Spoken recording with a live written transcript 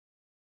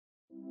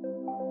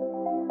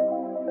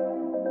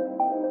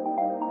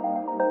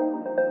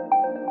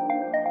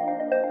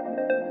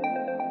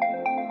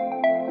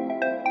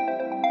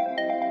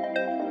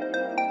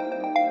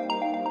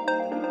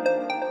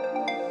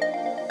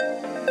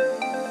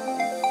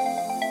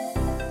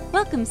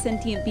Welcome,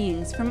 sentient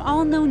beings from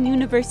all known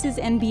universes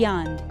and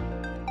beyond.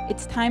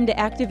 It's time to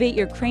activate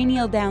your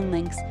cranial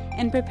downlinks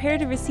and prepare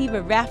to receive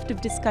a raft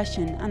of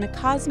discussion on a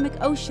cosmic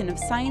ocean of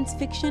science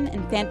fiction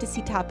and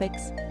fantasy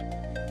topics,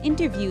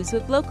 interviews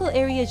with local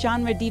area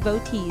genre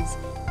devotees,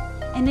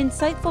 and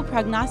insightful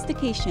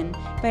prognostication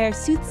by our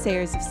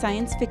soothsayers of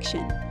science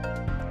fiction,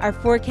 our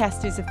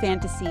forecasters of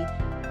fantasy,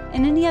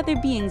 and any other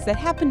beings that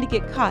happen to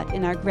get caught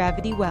in our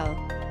gravity well.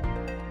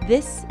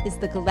 This is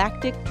the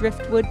Galactic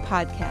Driftwood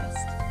Podcast.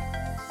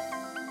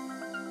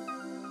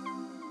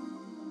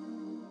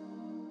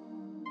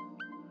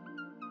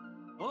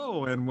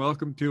 Hello, and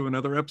welcome to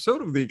another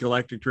episode of the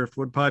Galactic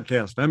Driftwood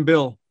Podcast. I'm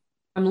Bill.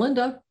 I'm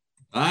Linda.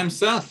 I'm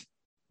Seth.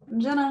 I'm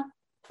Jenna.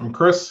 I'm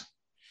Chris.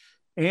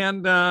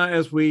 And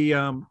as we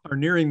are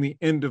nearing the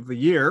end of the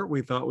year,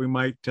 we thought we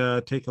might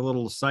take a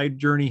little side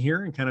journey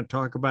here and kind of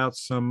talk about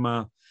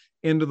some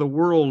end of the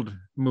world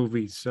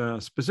movies.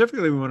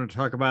 Specifically, we want to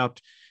talk about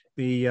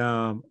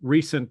the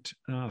recent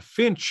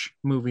Finch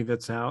movie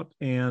that's out.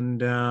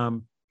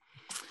 And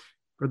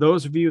for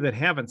those of you that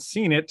haven't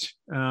seen it,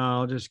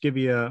 I'll just give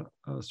you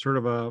a sort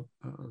of a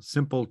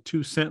simple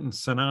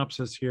 2-sentence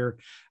synopsis here.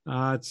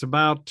 It's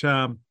about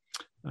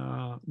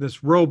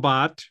this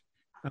robot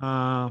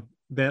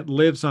that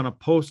lives on a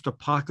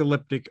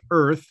post-apocalyptic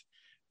Earth,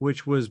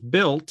 which was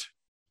built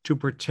to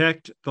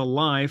protect the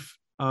life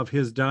of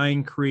his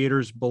dying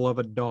creator's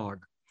beloved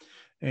dog.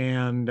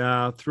 And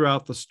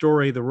throughout the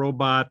story, the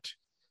robot,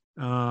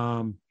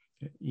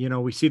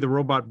 we see the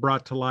robot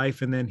brought to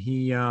life, and then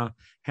he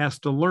has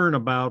to learn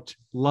about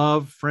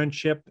love,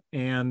 friendship,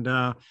 and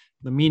the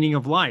meaning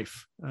of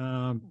life.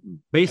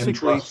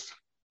 Basically,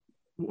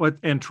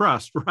 and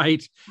trust,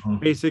 right? Mm-hmm.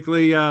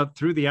 Basically,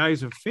 through the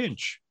eyes of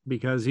Finch,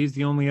 because he's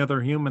the only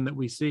other human that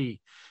we see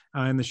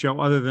in the show,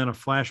 other than a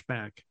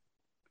flashback.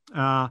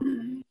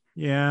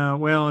 Yeah,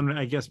 well, and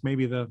I guess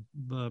maybe the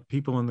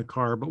people in the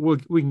car, but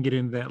we can get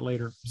into that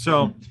later.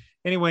 So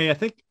anyway, I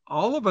think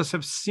all of us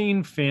have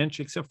seen Finch,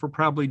 except for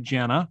probably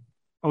Jenna.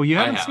 Oh, you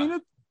haven't seen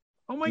it?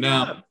 Oh my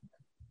God.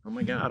 Oh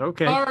my God.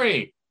 Okay.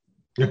 Sorry.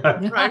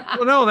 Right.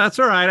 Well, no, that's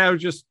all right. I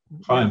was just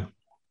fine.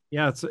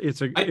 Yeah,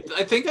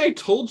 I think I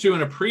told you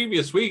in a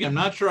previous week, I'm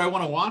not sure I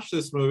want to watch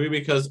this movie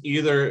because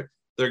either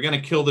they're going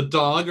to kill the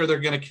dog or they're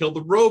going to kill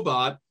the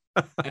robot.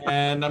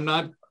 And I'm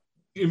not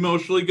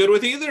emotionally good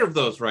with either of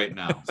those right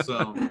now.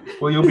 So,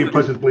 well, you'll be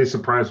pleasantly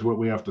surprised what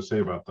we have to say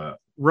about that.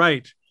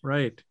 Right.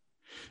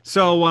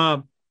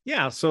 So,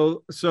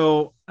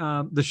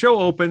 the show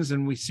opens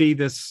and we see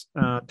this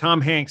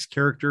Tom Hanks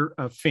character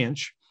of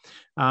Finch.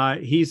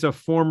 He's a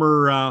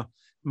former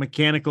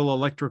mechanical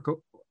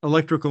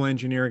electrical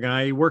engineer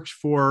guy. He works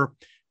for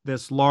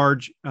this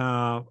large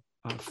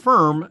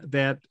firm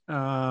that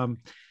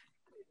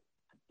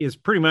is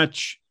pretty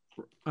much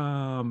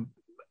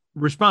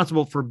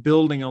responsible for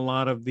building a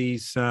lot of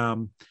these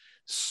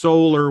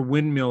solar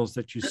windmills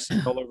that you see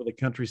all over the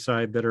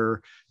countryside that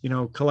are,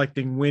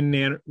 collecting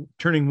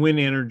turning wind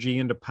energy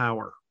into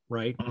power,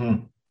 right?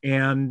 Mm-hmm.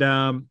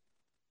 And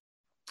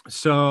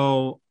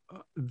so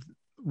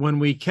when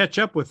we catch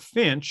up with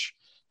Finch,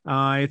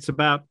 it's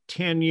about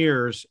 10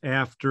 years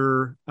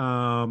after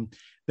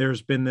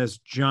there's been this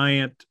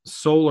giant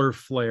solar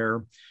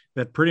flare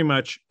that pretty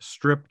much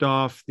stripped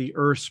off the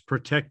Earth's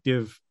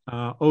protective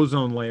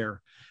ozone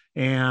layer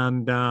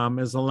and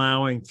is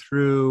allowing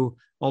through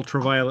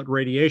ultraviolet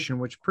radiation,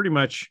 which pretty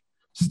much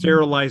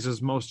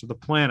sterilizes most of the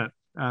planet,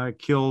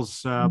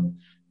 kills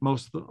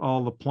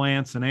all the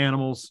plants and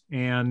animals.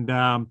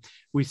 And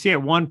we see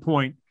at one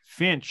point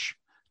Finch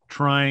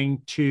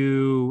trying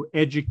to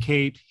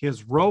educate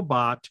his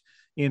robot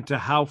into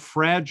how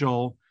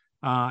fragile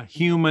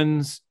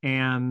humans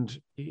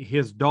and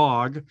his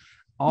dog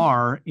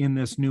are in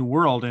this new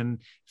world. And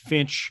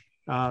Finch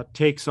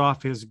takes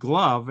off his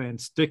glove and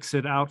sticks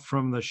it out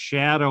from the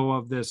shadow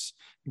of this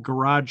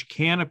garage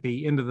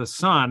canopy into the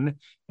sun.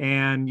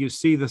 And you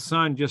see the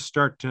sun just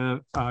start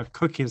to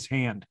cook his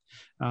hand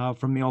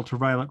from the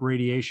ultraviolet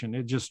radiation.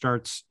 It just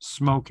starts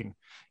smoking.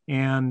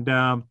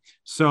 And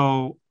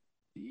so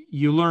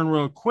you learn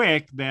real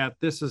quick that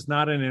this is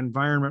not an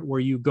environment where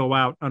you go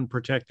out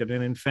unprotected.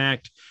 And in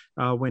fact,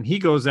 when he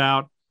goes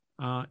out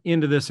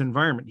into this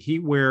environment, he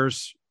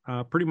wears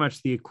pretty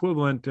much the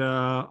equivalent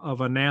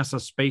of a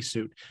NASA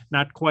spacesuit,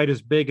 not quite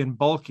as big and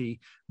bulky,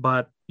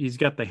 but he's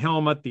got the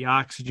helmet, the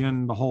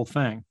oxygen, the whole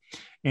thing.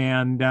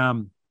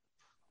 And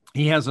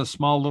he has a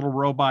small little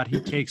robot he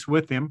takes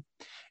with him,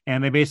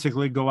 and they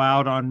basically go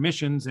out on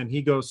missions, and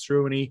he goes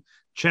through and he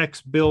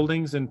checks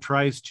buildings and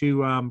tries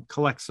to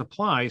collect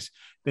supplies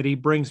that he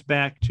brings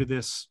back to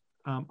this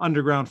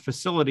underground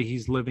facility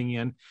he's living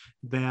in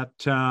that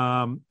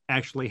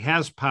actually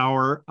has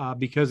power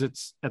because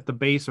it's at the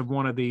base of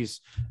one of these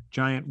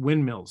giant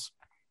windmills.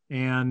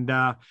 And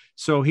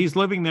so he's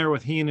living there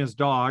with he and his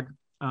dog,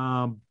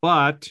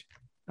 but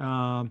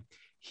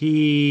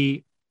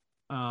he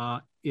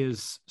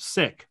is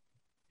sick,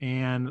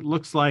 and it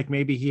looks like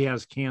maybe he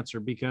has cancer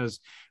because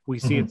we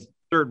see at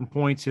certain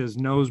points his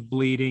nose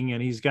bleeding,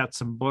 and he's got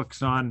some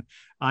books on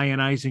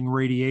ionizing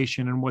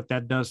radiation and what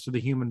that does to the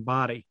human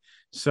body.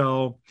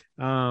 So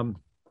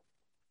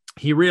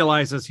he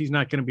realizes he's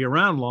not going to be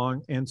around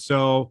long. And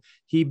so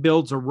he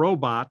builds a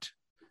robot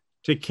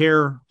to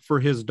care for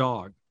his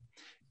dog.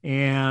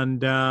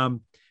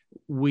 And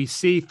we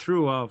see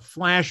through a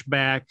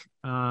flashback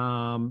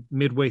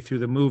midway through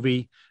the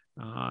movie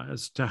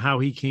as to how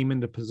he came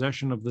into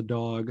possession of the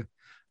dog.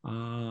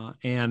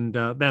 And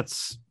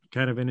that's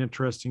kind of an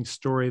interesting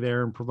story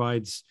there, and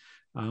provides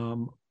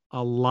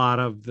a lot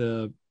of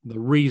the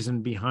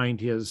reason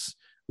behind his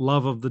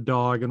love of the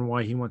dog and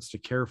why he wants to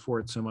care for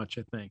it so much,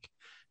 I think.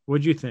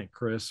 What'd you think,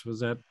 Chris? Was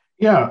that?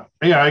 Yeah,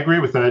 I agree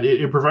with that.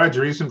 It provides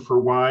a reason for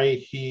why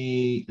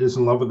he is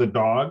in love with the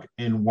dog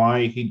and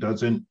why he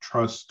doesn't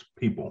trust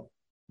people.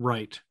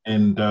 Right.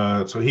 And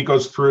so he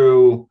goes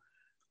through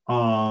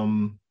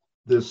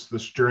this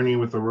journey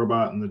with the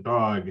robot and the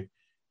dog,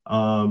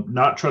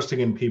 not trusting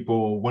in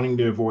people, wanting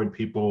to avoid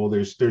people.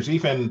 There's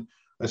even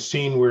a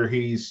scene where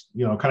he's,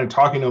 kind of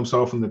talking to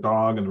himself and the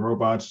dog and the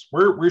robots.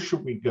 Where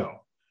should we go?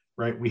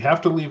 Right? We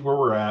have to leave where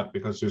we're at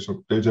because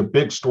there's a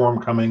big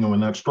storm coming. And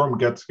when that storm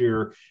gets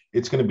here,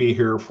 it's going to be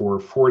here for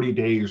 40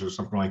 days or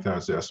something like that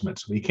as the estimate.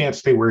 So he can't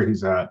stay where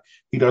he's at.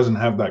 He doesn't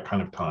have that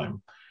kind of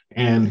time.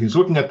 And he's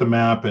looking at the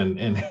map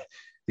and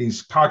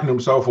he's talking to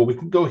himself, well, we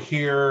can go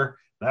here.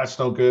 That's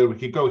no good. We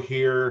could go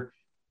here.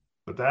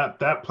 But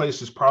that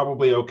place is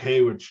probably okay,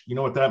 which you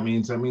know what that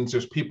means? That means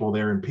there's people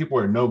there and people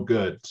are no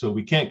good. So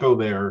we can't go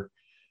there.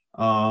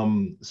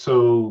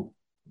 So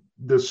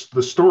the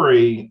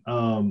story,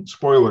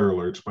 spoiler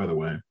alerts, by the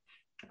way,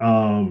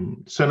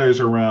 centers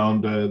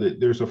around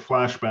there's a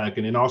flashback,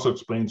 and it also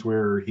explains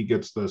where he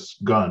gets this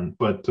gun.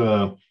 But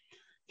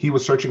he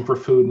was searching for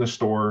food in the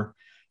store,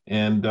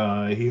 and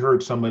he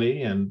heard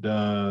somebody, and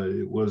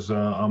it was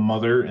a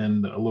mother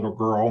and a little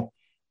girl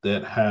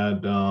that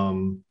had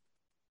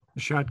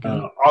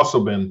shotgun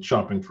also been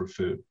shopping for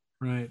food,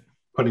 right?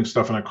 Putting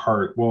stuff in a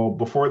cart. Well,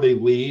 before they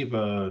leave,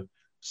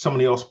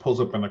 somebody else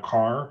pulls up in a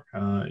car.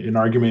 An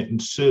argument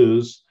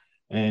ensues,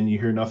 and you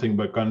hear nothing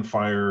but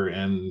gunfire,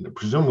 and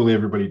presumably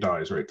everybody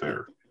dies right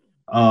there.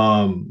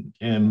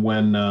 And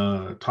when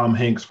Tom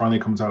Hanks finally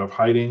comes out of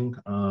hiding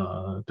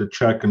to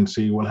check and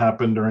see what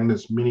happened during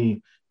this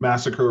mini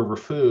massacre over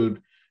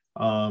food,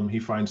 he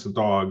finds the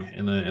dog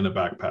in a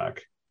backpack,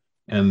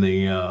 and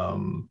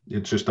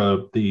it's just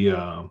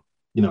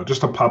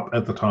just a pup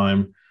at the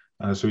time.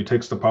 So he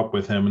takes the pup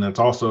with him, and that's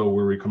also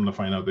where we come to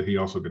find out that he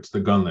also gets the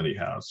gun that he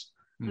has.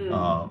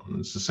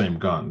 It's the same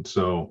gun,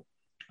 so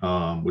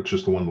which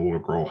is the one the little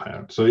girl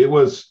had. So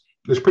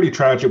it's pretty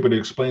tragic, but it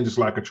explains his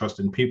lack of trust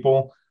in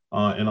people,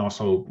 and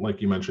also,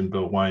 like you mentioned,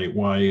 Bill, why he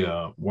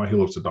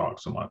loves the dog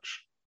so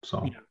much.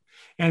 So, yeah.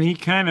 And he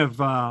kind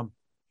of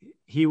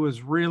he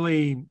was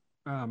really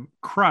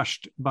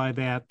crushed by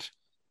that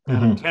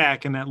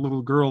attack, and that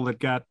little girl that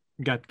got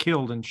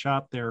killed and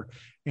shot there,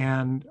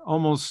 and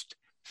almost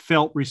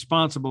felt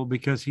responsible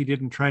because he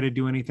didn't try to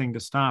do anything to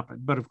stop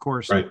it. But of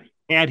course, right.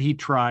 Had he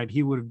tried,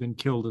 he would have been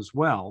killed as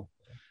well.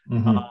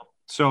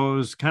 So it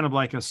was kind of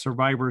like a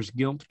survivor's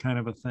guilt kind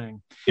of a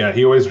thing. Yeah,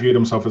 he always viewed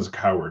himself as a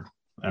coward.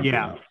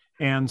 Yeah.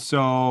 And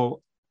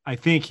so I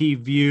think he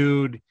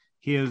viewed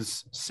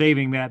his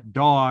saving that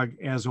dog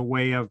as a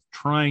way of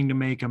trying to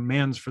make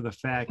amends for the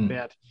fact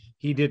that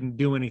he didn't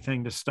do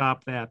anything to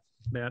stop that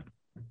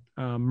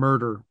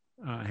murder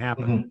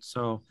happening.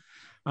 So,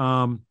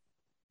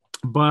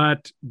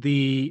 but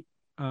the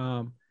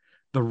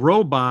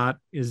robot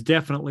is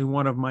definitely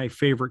one of my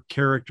favorite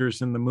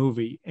characters in the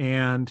movie.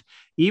 And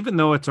even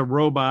though it's a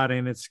robot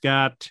and it's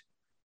got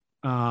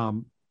a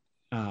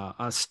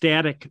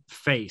static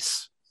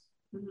face,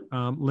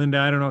 Linda,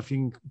 I don't know if you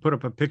can put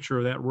up a picture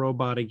of that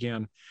robot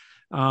again.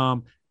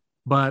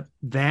 But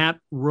that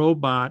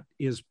robot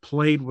is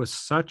played with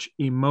such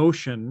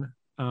emotion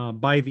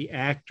by the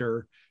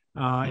actor.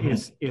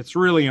 It's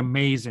really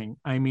amazing.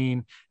 I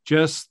mean,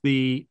 just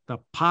the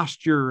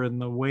posture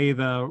and the way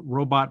the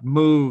robot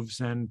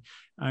moves, and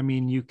I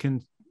mean, you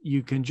can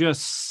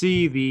just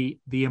see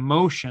the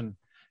emotion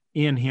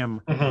in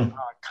him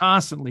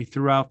constantly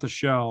throughout the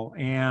show,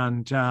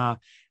 and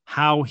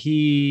how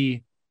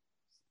he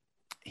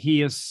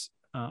is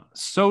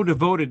so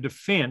devoted to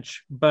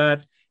Finch,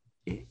 but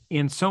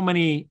in so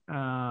many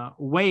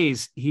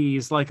ways,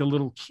 he's like a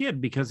little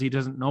kid because he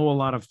doesn't know a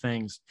lot of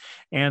things.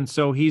 And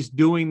so he's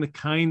doing the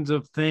kinds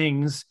of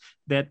things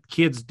that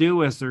kids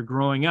do as they're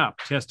growing up,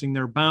 testing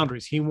their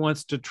boundaries. He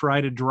wants to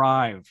try to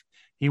drive.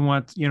 He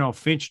wants,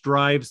 Finch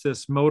drives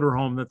this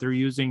motorhome that they're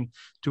using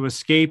to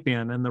escape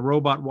in, and the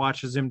robot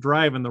watches him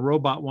drive, and the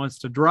robot wants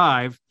to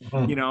drive.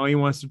 He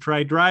wants to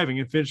try driving,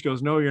 and Finch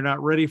goes, "No, you're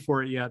not ready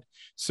for it yet."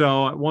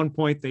 So at one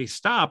point they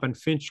stop, and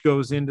Finch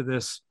goes into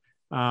this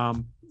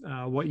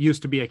what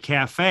used to be a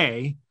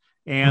cafe,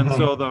 and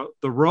so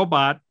the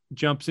robot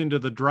jumps into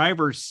the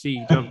driver's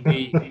seat of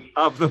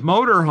of the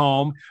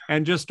motorhome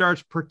and just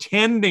starts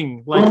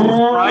pretending like he's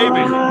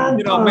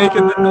driving,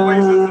 making the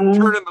noises and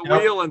turning the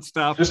wheel and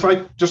stuff. Just like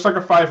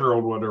a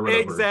 5-year-old would or whatever.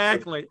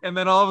 Exactly. And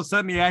then all of a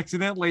sudden he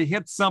accidentally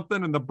hits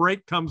something and the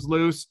brake comes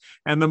loose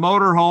and the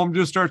motorhome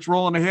just starts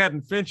rolling ahead,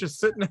 and Finch is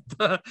sitting at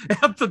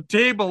the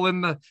table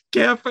in the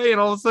cafe, and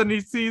all of a sudden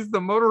he sees the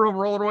motorhome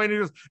rolling away and he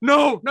goes,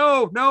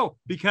 no,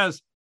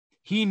 because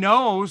he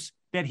knows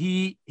that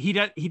he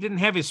didn't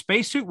have his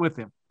spacesuit with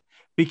him,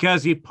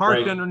 because he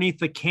parked underneath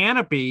the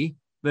canopy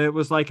that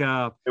was like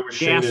a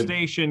gas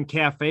station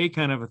cafe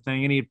kind of a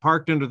thing. And he had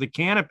parked under the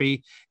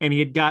canopy and he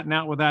had gotten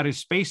out without his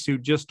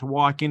spacesuit just to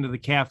walk into the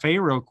cafe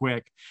real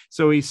quick.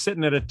 So he's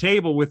sitting at a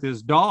table with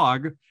his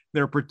dog.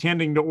 They're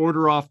pretending to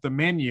order off the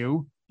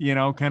menu,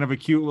 kind of a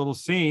cute little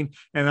scene.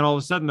 And then all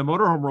of a sudden the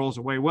motorhome rolls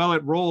away. Well,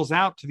 it rolls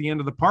out to the end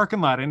of the parking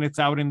lot and it's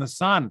out in the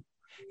sun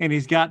and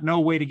he's got no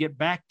way to get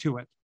back to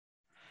it.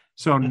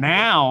 So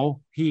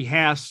now he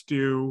has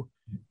to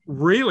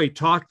really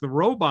talk the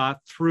robot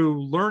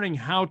through learning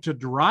how to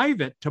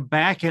drive it to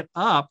back it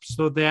up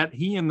so that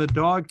he and the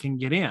dog can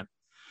get in.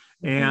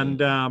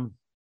 And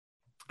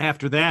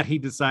after that, he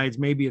decides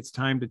maybe it's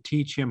time to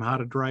teach him how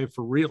to drive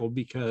for real,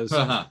 because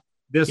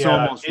this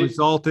almost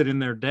resulted in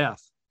their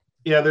death.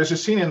 Yeah, there's a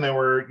scene in there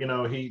where,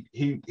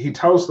 he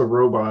tells the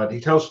robot,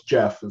 he tells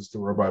Jeff is the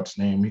robot's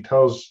name. He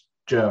tells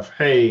Jeff,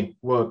 hey,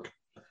 look,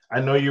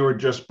 I know you were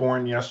just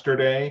born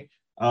yesterday,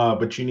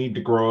 but you need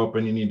to grow up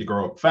and you need to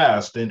grow up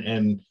fast.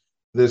 And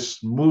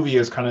this movie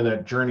is kind of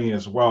that journey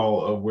as well,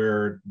 of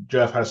where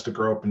Jeff has to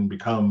grow up and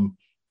become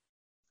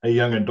a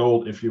young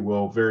adult, if you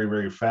will, very,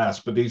 very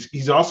fast. But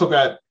he's also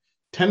got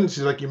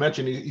tendencies, like you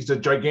mentioned, he's a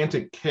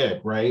gigantic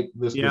kid, right?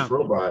 This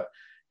robot.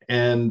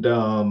 And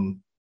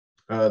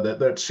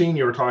that scene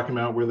you were talking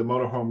about where the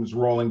motorhome is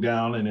rolling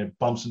down and it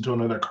bumps into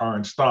another car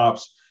and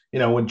stops,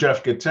 when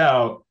Jeff gets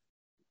out,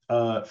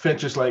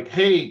 Finch is like,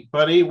 hey,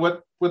 buddy,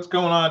 what's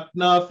going on?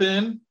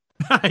 Nothing.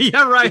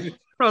 Yeah, right.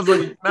 I was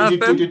like, nothing.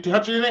 Did you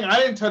touch anything? I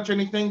didn't touch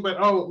anything, but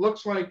it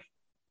looks like,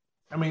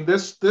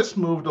 this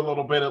moved a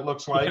little bit. It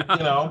looks like,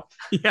 Yeah.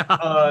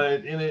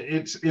 And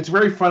it's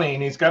very funny,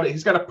 and he's got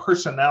a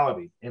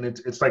personality, and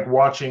it's like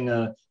watching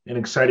an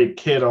excited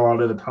kid a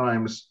lot of the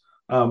times.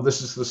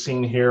 This is the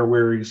scene here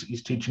where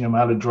he's teaching him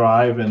how to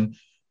drive, and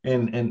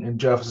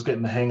Jeff is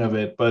getting the hang of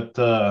it.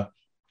 But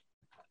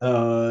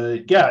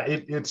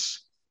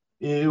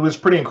it was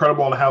pretty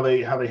incredible on how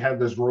they had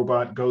this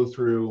robot go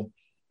through,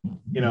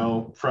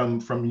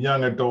 from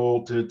young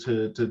adult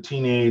to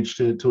teenage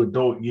to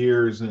adult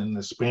years in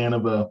the span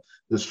of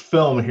this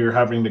film here,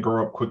 having to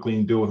grow up quickly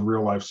and deal with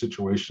real life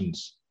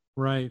situations.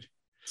 Right.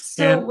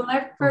 So when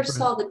I first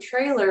saw the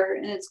trailer,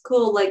 and it's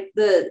cool,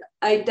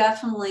 I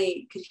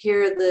definitely could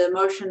hear the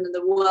emotion and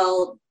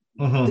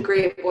the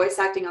great voice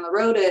acting on the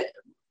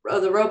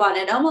robot.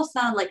 And it almost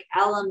sounded like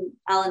Alan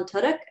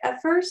Tudyk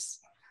at first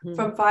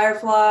from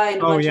Firefly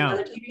and a bunch of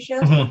other TV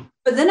shows.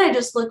 But then I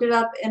just looked it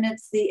up, and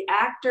it's the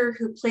actor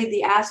who played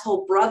the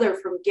asshole brother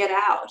from Get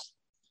Out,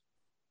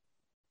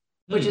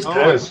 which is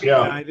cool.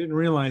 Yeah, I didn't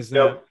realize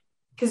that.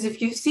 Because if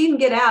you've seen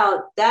Get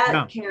Out,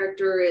 that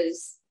character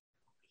is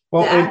the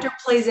actor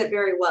plays it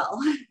very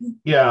well.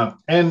 Yeah,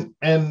 and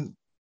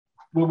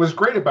what was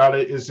great about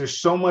it is there's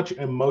so much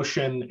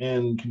emotion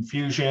and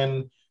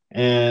confusion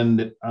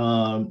and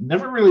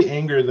never really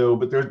anger, though,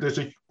 but there's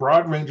a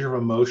broad range of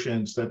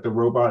emotions that the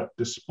robot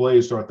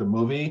displays throughout the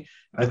movie.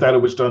 I thought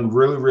it was done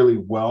really, really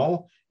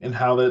well, and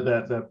how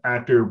that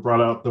actor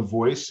brought out the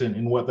voice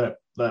and what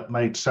that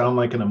might sound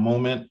like in a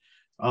moment.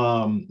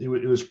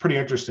 It was pretty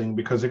interesting,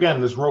 because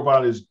again, this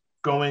robot is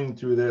going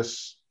through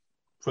this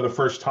for the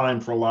first time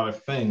for a lot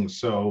of things.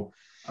 So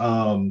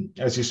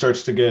as he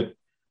starts to get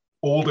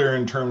older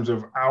in terms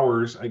of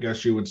hours, I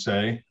guess you would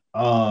say,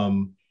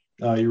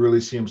 you really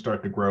see him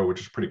start to grow,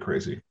 which is pretty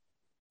crazy.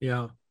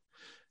 Yeah.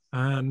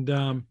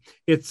 And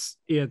it's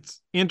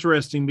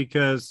interesting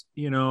because,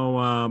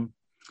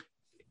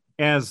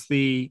 as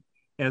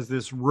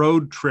this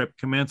road trip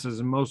commences,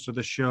 and most of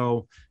the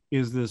show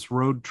is this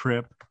road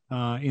trip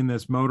in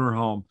this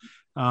motorhome.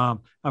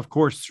 Of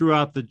course,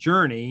 throughout the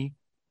journey,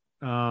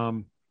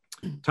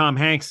 Tom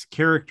Hanks'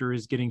 character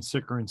is getting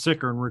sicker and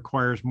sicker and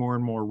requires more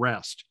and more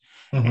rest.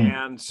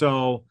 And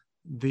so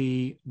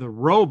the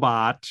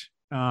robot,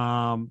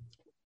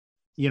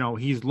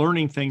 he's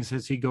learning things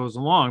as he goes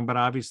along, but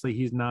obviously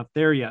he's not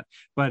there yet,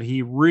 but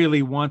he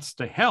really wants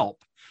to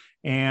help.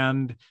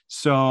 And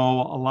so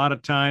a lot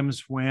of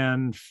times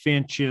when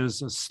Finch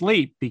is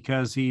asleep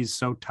because he's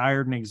so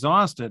tired and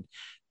exhausted,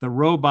 the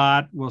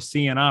robot will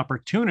see an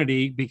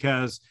opportunity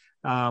because,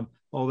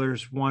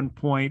 there's one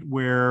point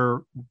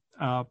where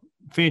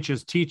Finch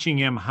is teaching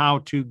him how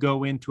to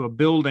go into a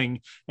building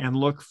and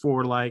look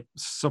for like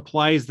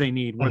supplies they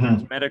need, whether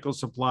it's medical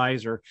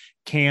supplies or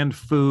canned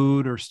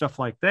food or stuff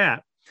like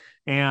that.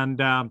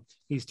 And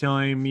he's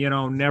telling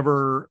him,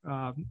 never,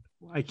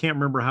 I can't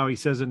remember how he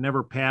says it,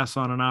 never pass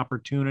on an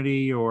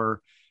opportunity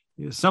or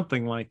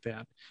something like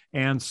that.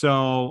 And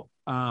so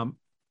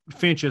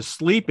Finch is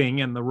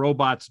sleeping and the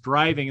robot's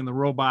driving, and the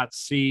robot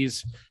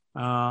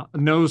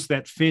knows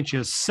that Finch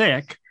is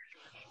sick.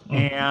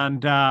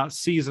 and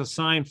sees a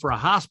sign for a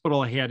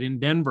hospital ahead in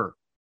Denver.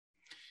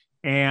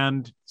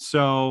 And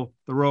so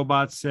the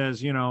robot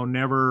says,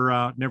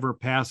 never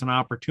pass an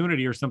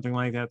opportunity or something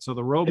like that. So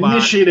the robot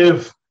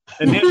initiative.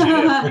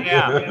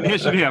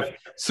 Initiative.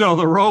 So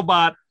the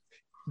robot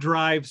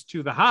drives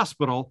to the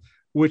hospital,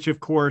 which of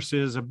course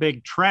is a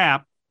big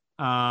trap,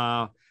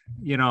 with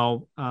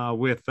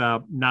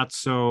not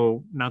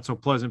so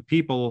pleasant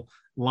people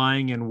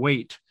lying in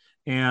wait,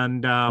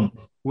 and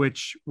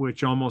which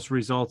almost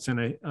results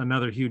in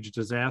another huge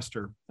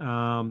disaster.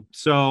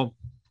 So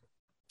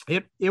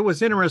it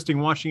was interesting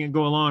watching it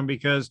go along,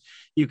 because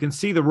you can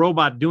see the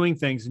robot doing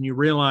things and you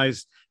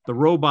realize the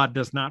robot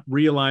does not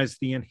realize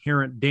the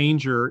inherent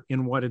danger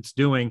in what it's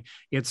doing.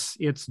 It's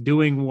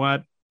doing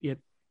what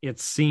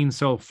it's seen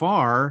so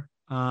far,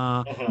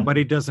 but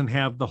it doesn't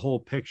have the whole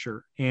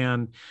picture.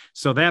 And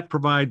so that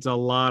provides a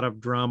lot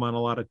of drama and a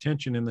lot of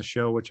tension in the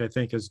show, which I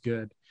think is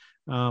good.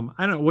 I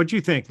don't know. What do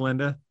you think,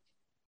 Linda?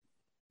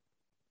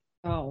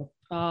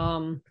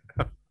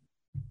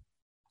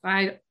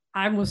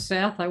 I'm with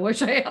Seth. I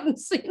wish I hadn't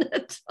seen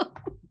it.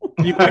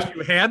 You wish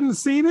you hadn't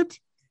seen it?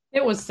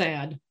 It was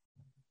sad.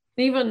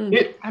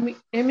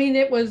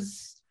 It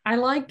was, I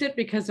liked it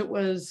because it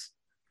was,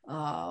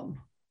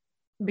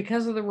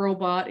 because of the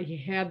robot, he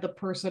had the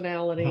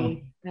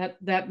personality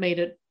that made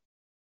it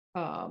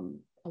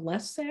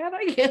less sad,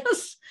 I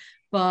guess.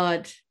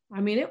 But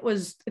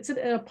it's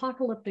an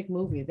apocalyptic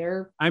movie. It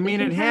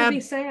had to be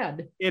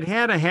sad. It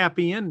had a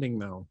happy ending,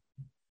 though.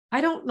 I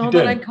don't know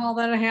that I'd call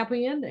that a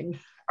happy ending.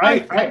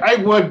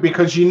 I would,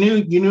 because you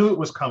knew it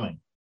was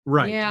coming.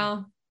 Right.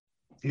 Yeah.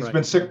 He's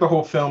been sick the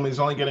whole film. He's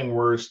only getting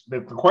worse.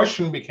 The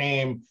question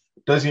became,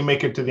 does he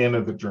make it to the end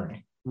of the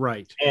journey?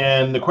 Right.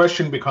 And the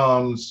question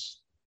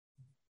becomes,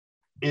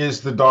 is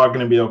the dog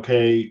going to be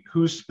okay?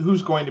 Who's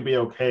going to be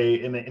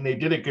okay? And they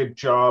did a good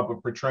job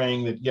of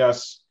portraying that,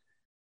 yes,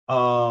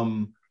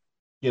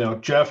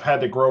 Jeff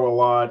had to grow a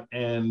lot,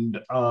 and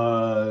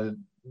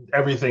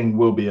everything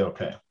will be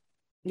okay.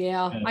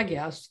 Yeah, I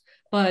guess.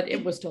 But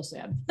it was still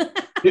sad.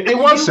 It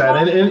was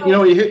sad. And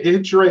it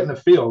hits you right in the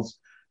feels.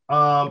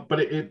 But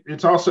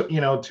it's also,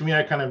 to me,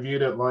 I kind of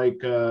viewed it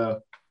like,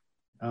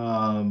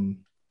 I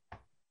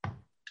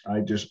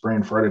just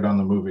brain farted on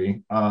the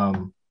movie.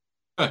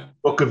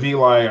 Book of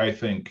Eli, I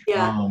think.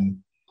 Yeah.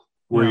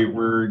 Where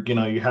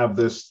you have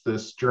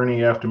this journey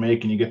you have to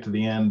make, and you get to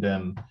the end,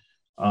 and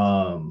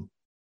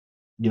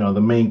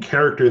the main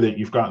character that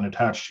you've gotten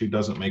attached to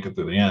doesn't make it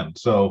to the end.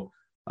 So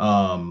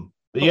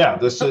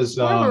this is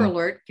spoiler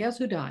alert. Guess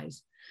who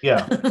dies?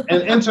 Yeah,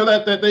 and so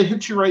that they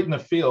hit you right in the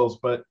feels,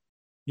 but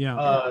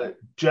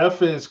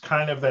Jeff is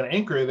kind of that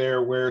anchor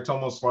there, where it's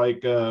almost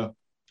like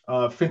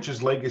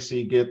Finch's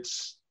legacy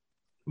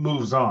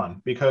moves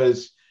on,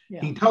 because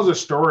he tells a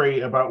story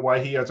about why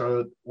he's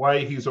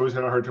always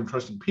had a hard time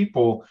trusting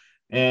people,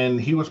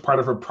 and he was part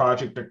of a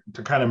project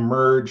to kind of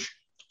merge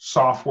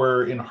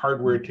software and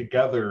hardware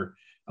together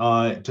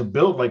to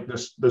build like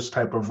this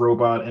type of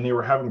robot, and they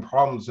were having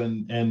problems,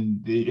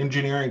 and the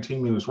engineering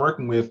team he was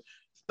working with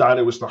thought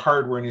it was the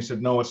hardware, and he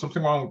said, no, it's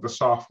something wrong with the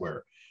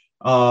software.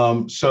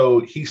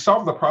 So he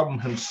solved the problem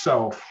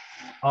himself,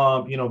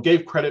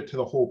 gave credit to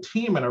the whole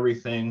team and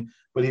everything.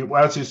 But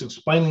as he's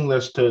explaining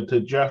this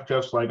to Jeff,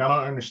 Jeff's like, I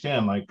don't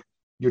understand. Like,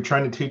 you're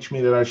trying to teach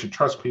me that I should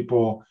trust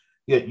people,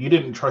 yet you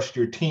didn't trust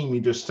your team.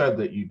 You just said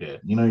that you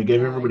did. You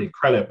gave everybody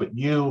credit, but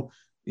you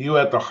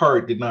at the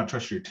heart did not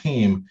trust your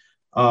team.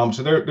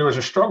 So there was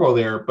a struggle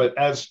there. But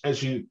as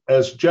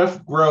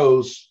Jeff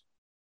grows,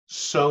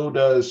 so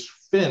does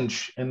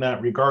Finch in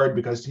that regard,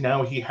 because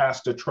now he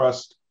has to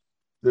trust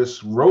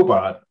this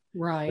robot,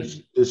 right?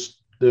 This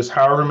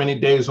however many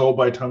days old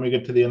by the time we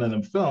get to the end of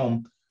the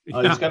film,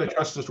 he's got to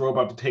trust this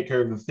robot to take care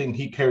of the thing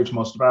he cares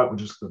most about,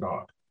 which is the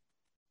dog.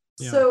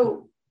 Yeah.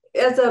 So,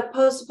 as a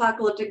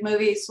post-apocalyptic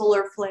movie,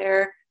 Solar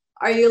Flare,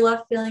 are you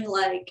left feeling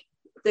like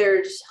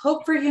there's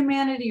hope for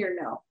humanity, or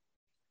no?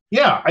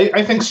 Yeah,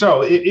 I think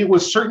so. It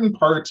was certain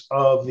parts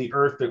of the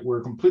Earth that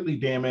were completely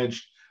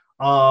damaged,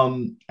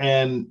 and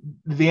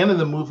the end of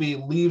the movie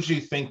leaves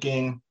you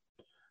thinking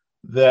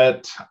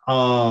that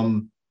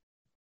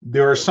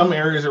there are some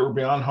areas that were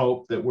beyond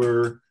hope, that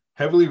were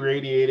heavily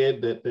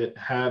radiated, that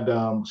had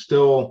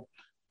still,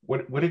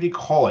 what did he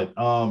call it?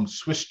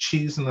 Swiss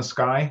cheese in the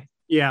sky.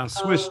 Yeah,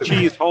 Swiss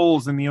cheese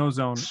holes in the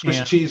ozone.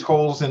 Swiss cheese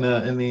holes in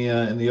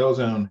the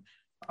ozone.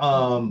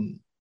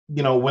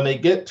 When they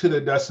get to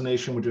the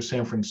destination, which is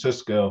San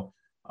Francisco,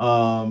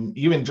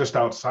 even just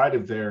outside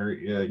of there,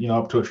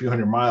 up to a few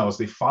hundred miles,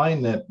 they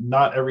find that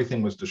not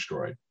everything was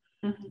destroyed.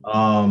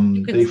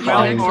 Mm-hmm. They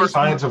find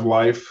signs of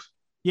life.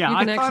 Yeah, you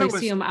can actually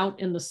see him out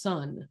in the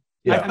sun.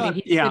 Yeah.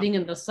 He's sitting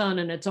in the sun,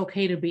 and it's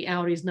okay to be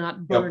out. He's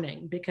not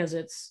burning because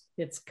it's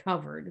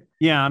covered.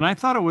 Yeah, and I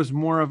thought it was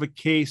more of a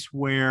case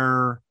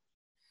where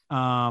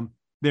the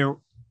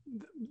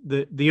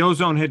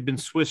ozone had been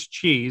Swiss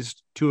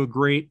cheesed to a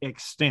great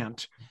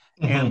extent,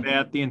 and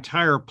that the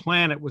entire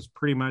planet was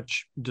pretty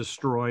much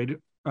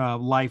destroyed.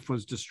 Life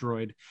was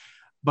destroyed,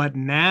 but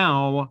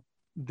now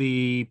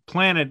the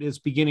planet is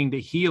beginning to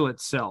heal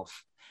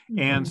itself.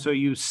 And so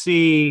you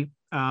see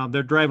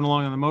they're driving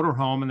along on the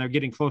motorhome and they're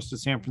getting close to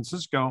San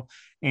Francisco,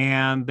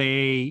 and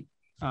a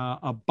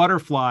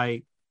butterfly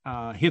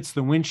hits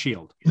the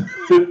windshield,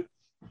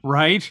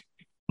 right?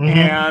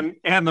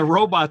 And the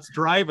robot's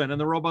driving, and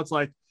the robot's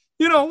like,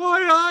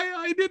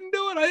 I didn't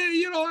do it.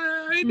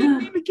 I didn't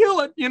mean to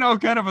kill it,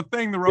 kind of a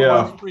thing. The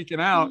robot's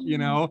freaking out,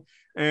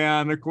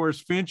 and of course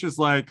Finch is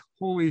like,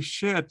 holy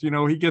shit,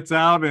 he gets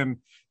out and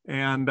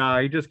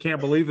he just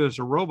can't believe there's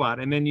a robot.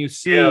 And then you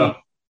see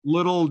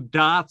little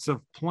dots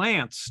of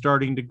plants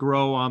starting to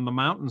grow on the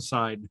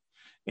mountainside.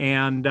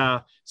 And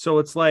so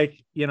it's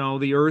like,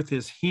 the earth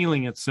is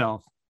healing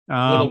itself.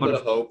 A little bit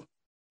of hope.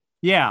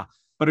 Yeah.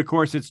 But of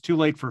course, it's too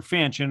late for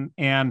Finch.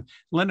 And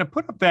Linda,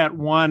 put up that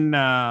one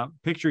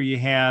picture you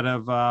had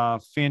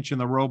of Finch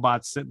and the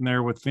robot sitting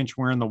there with Finch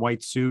wearing the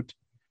white suit.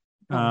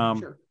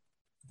 Sure.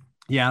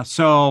 Yeah.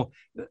 So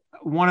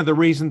one of the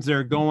reasons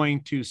they're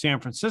going to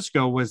San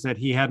Francisco was that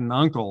he had an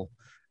uncle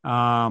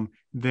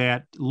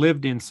that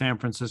lived in San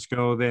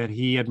Francisco that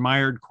he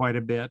admired quite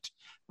a bit.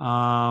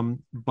 I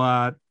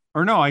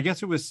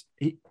guess it was.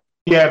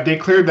 They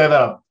cleared that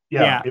up.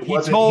 Yeah, he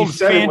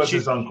said it was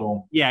his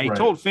uncle. Yeah, he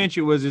told Finch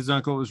it was his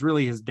uncle. It was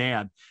really his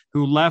dad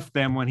who left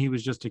them when he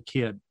was just a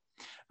kid.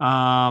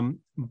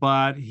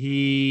 But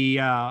he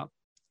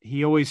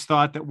always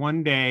thought that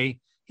one day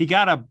he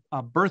got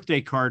a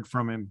birthday card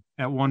from him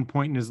at one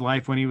point in his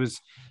life when he was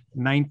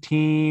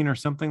 19 or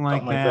something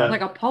like that.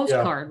 Like a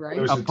postcard, right?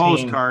 A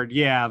postcard,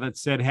 that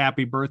said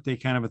happy birthday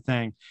kind of a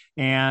thing.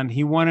 And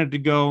he wanted to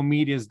go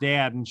meet his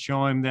dad and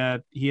show him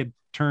that he had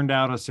turned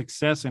out a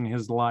success in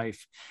his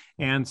life.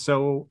 And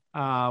so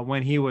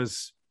when he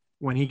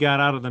got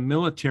out of the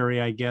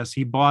military, I guess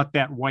he bought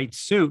that white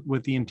suit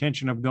with the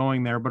intention of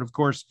going there. But of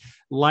course,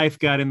 life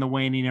got in the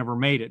way and he never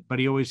made it, but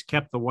he always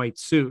kept the white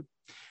suit.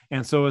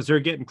 And so as they're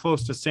getting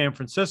close to San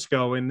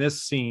Francisco in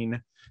this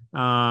scene,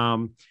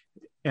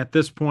 at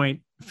this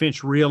point,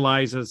 Finch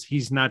realizes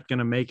he's not going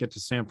to make it to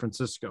San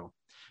Francisco.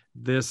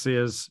 This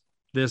is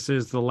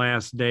the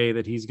last day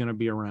that he's going to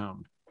be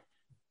around.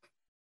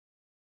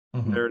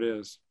 There it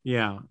is.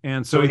 Yeah.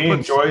 And so he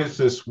enjoys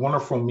this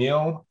wonderful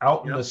meal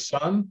out in the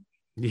sun,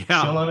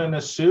 chilling in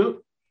a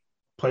suit,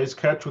 plays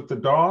catch with the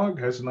dog,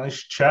 has a nice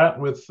chat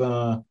with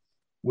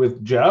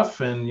Jeff.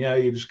 And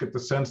you just get the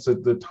sense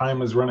that the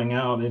time is running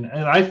out. And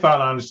I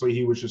thought, honestly,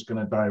 he was just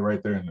going to die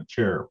right there in the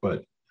chair.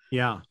 But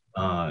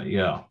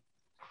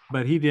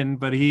but he didn't.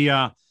 But he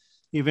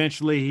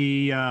eventually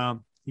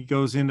he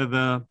goes into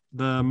the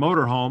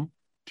motorhome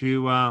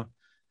to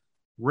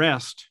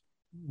rest.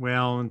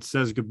 And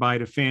says goodbye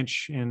to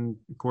Finch. And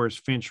of course,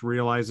 Finch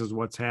realizes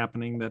what's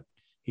happening, that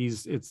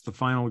it's the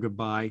final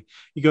goodbye.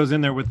 He goes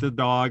in there with the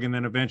dog. And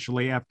then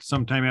eventually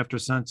sometime after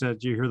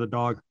sunset, you hear the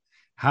dog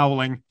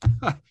howling.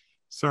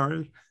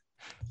 Sorry.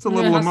 It's a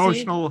little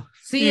emotional.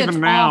 See, even it's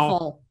now.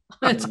 Awful.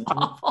 It's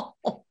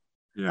awful.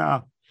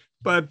 Yeah.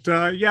 But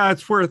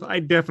I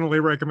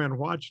definitely recommend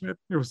watching it.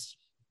 It was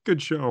a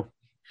good show.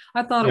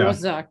 I thought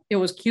it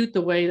was cute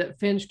the way that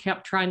Finch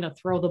kept trying to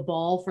throw the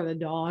ball for the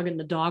dog, and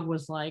the dog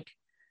was like,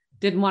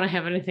 didn't want to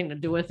have anything to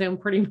do with him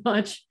pretty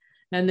much.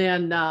 And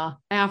then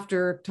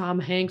after Tom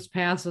Hanks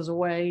passes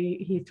away,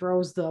 he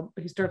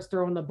starts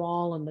throwing the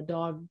ball, and the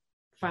dog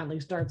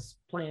finally starts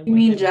playing. You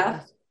mean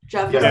Jeff?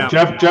 Jeff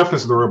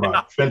is the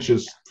robot. Finch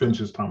is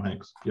Tom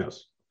Hanks.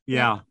 Yes.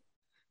 Yeah.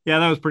 Yeah,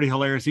 that was pretty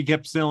hilarious. He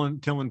kept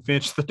telling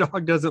Finch, the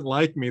dog doesn't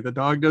like me. The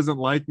dog doesn't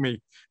like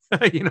me.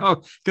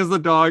 Because the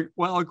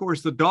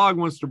dog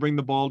wants to bring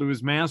the ball to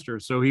his master.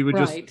 So he would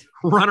just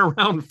run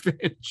around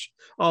Finch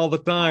all the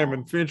time.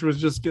 And Finch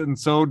was just getting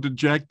so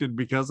dejected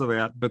because of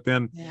that. But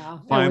then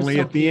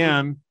finally at the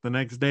end, the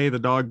next day, the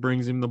dog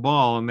brings him the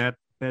ball. And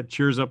that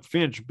cheers up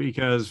Finch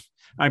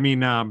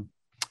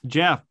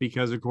Jeff,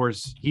 because of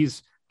course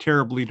he's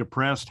terribly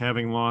depressed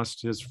having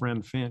lost his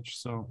friend Finch.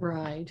 So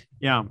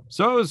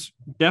so it was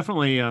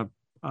definitely a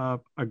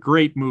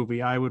great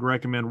movie. I would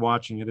recommend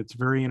watching it. It's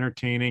very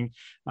entertaining,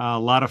 a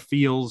lot of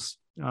feels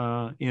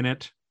in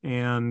it,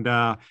 and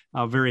a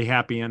very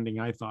happy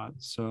ending, I thought.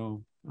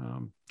 So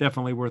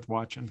definitely worth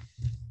watching.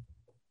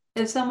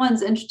 If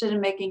someone's interested in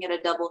making it a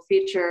double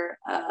feature,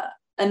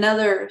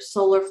 another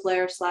solar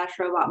flare /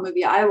 robot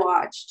movie I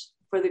watched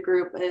for the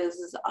group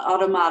is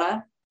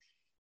Automata,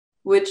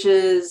 which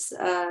is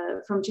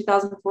from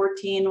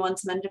 2014, won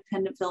some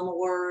independent film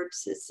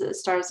awards. It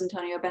stars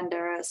Antonio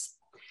Banderas.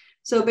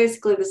 So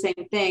basically the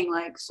same thing,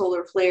 like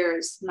solar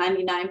flares,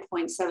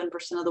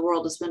 99.7% of the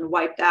world has been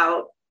wiped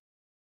out.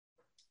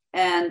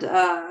 And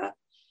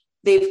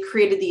they've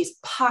created these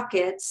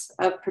pockets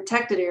of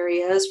protected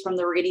areas from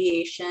the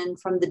radiation,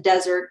 from the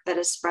desert that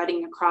is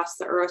spreading across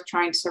the earth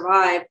trying to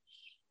survive.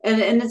 And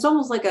it's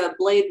almost like a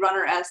Blade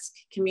Runner-esque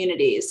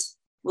communities,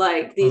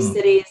 like these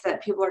cities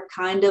that people are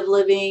kind of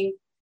living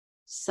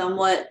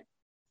somewhat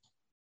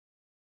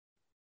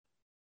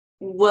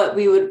what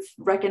we would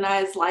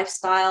recognize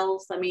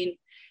lifestyles. I mean,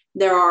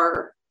 there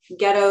are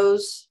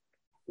ghettos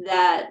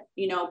that,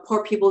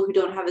 poor people who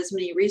don't have as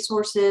many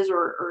resources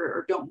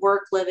or don't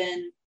work live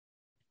in.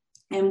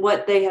 And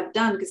what they have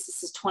done, because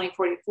this is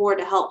 2044,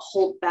 to help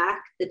hold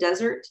back the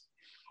desert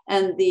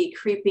and the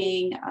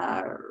creeping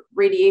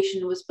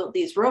radiation, was built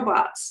these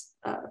robots,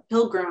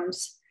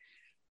 pilgrims,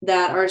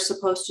 that are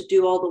supposed to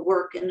do all the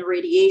work in the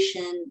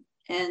radiation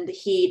and the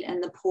heat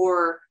and the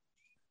poor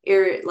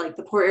area, like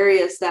the poor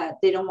areas that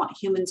they don't want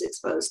humans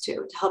exposed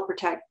to help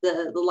protect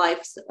the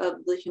lives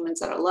of the humans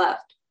that are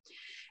left.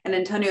 And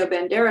Antonio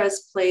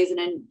Banderas plays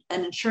an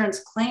insurance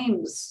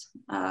claims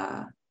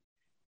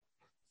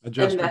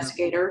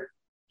investigator.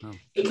 Oh.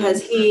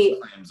 Because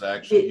he claims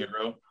action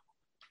hero.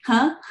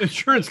 Huh?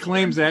 Insurance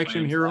claims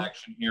action hero.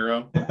 Action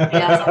hero.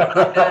 Yeah, something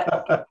like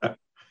that.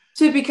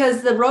 So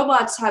because the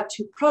robots have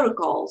two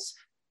protocols,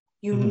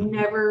 you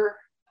never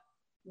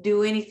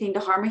do anything to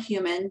harm a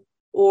human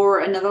or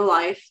another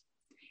life,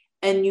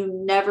 and you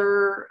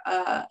never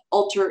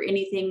alter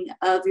anything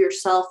of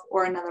yourself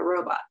or another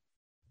robot.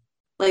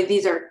 Like,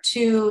 these are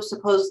two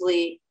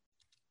supposedly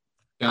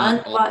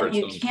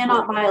you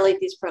cannot violate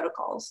these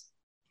protocols.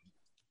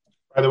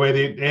 By the way,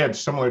 they had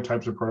similar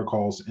types of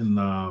protocols in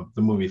the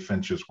movie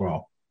Finch as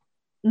well.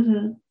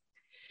 Mm-hmm.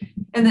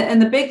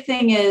 And the big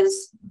thing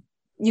is,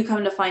 you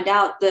come to find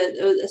out that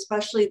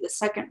especially the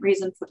second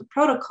reason for the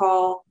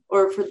protocol,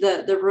 or for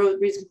the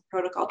reason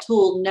for protocol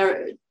tool,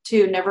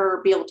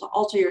 never be able to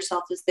alter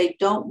yourself, is they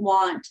don't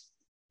want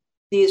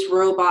these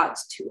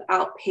robots to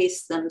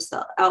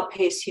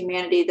outpace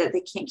humanity, that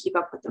they can't keep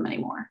up with them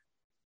anymore.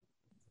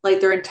 Like,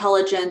 their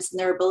intelligence and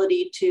their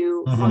ability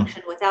to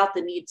function without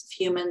the needs of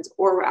humans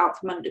or out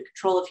from under the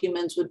control of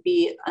humans would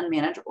be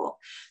unmanageable.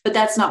 But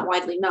that's not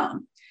widely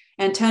known.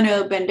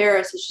 Antonio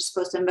Banderas is just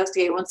supposed to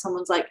investigate when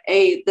someone's like,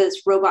 hey,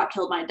 this robot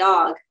killed my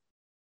dog.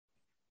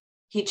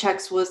 He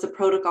checks, was the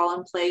protocol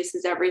in place?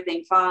 Is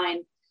everything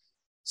fine?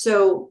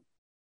 So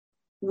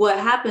what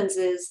happens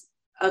is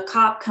a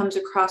cop comes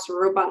across a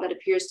robot that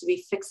appears to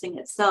be fixing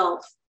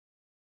itself,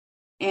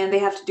 and they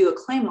have to do a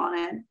claim on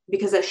it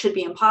because that should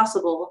be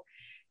impossible.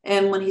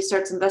 And when he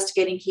starts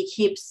investigating, he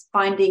keeps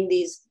finding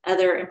these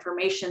other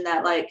information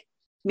that, like,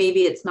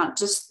 maybe it's not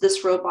just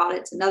this robot,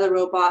 it's another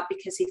robot,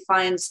 because he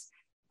finds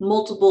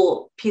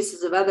multiple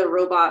pieces of other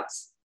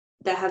robots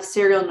that have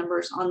serial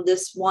numbers on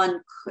this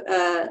one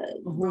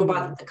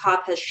robot that the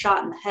cop has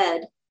shot in the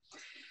head.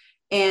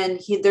 And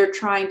they're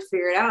trying to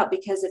figure it out,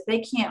 because if they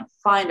can't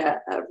find a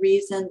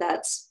reason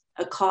that's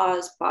a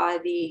cause by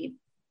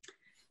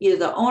either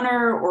the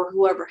owner or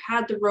whoever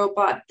had the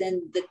robot,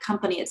 then the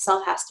company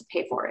itself has to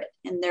pay for it.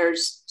 And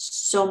there's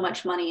so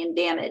much money in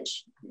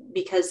damage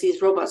because these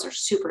robots are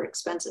super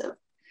expensive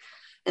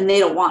and they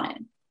don't want it.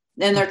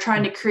 And they're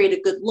trying to create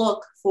a good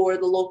look for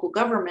the local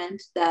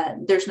government that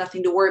there's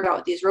nothing to worry about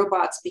with these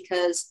robots,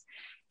 because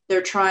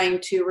they're trying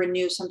to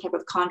renew some type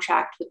of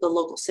contract with the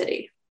local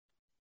city.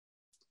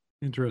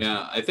 Interesting.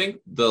 Yeah, I think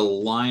the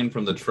line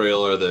from the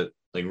trailer that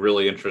like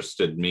really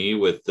interested me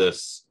with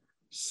this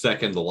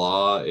second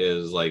law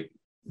is, like,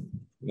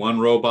 one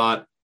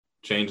robot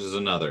changes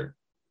another.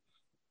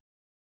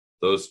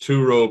 Those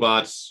two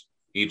robots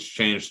each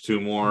change two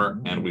more,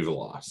 and we've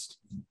lost.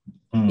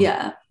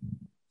 Yeah.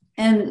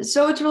 And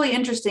so it's really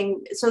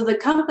interesting. So the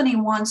company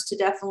wants to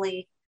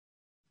definitely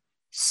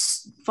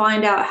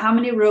find out how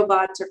many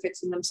robots are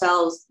fixing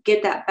themselves,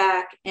 get that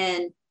back,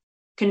 and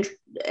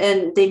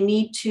they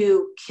need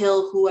to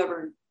kill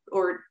whoever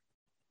or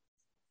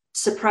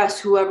suppress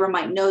whoever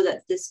might know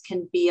that this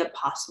can be a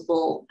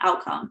possible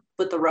outcome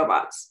with the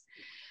robots.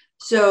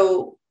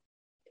 So,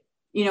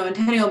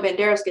 Antonio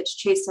Banderas gets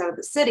chased out of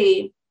the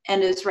city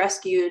and is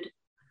rescued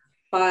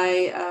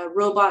by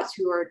robots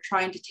who are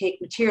trying to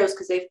take materials,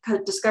 because they've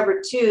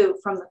discovered too,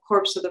 from the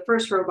corpse of the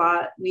first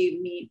robot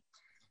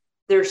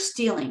they're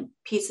stealing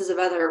pieces of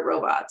other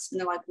robots, and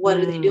they're like, what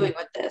are they doing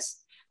with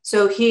this?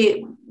 So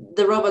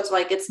the robot's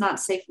like, it's not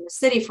safe in the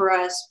city for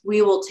us.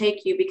 We will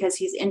take you, because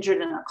he's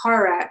injured in a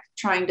car wreck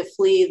trying to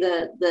flee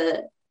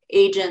the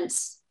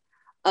agents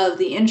of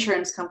the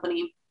insurance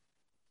company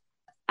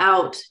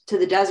out to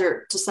the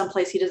desert, to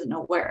someplace he doesn't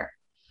know where,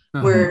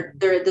 where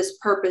they're this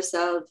purpose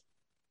of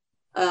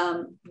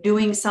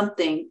doing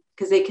something,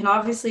 because they can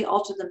obviously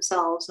alter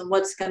themselves, and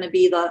what's going to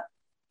be the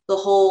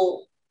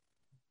whole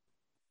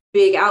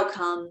big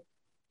outcome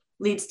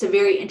leads to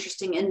very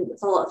interesting and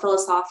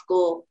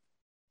philosophical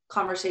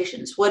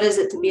conversations. What is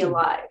it to be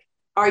alive?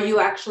 Are you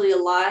actually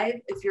alive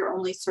if you're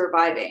only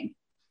surviving?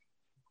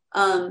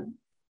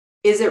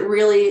 Is it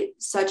really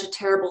such a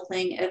terrible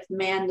thing if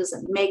man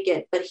doesn't make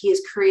it, but he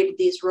has created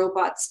these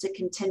robots to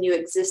continue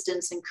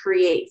existence and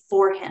create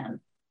for him?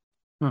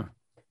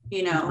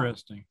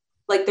 Interesting.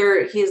 So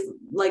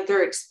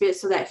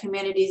that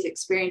humanity's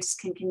experience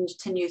can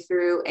continue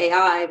through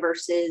AI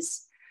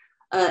versus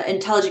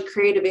intelligent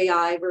creative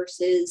AI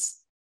versus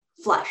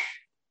flesh.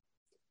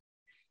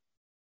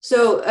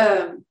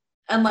 So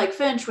unlike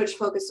Finch, which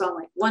focused on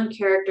like one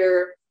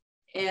character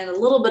and a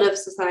little bit of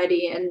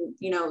society and,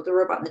 the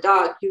robot and the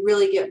dog, you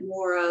really get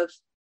more of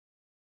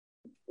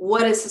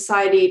what is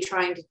society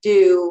trying to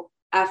do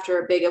after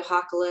a big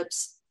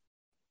apocalypse?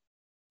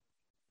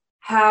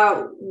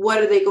 what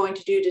are they going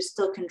to do to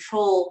still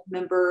control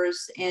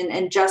members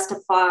and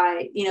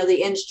justify,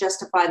 the ends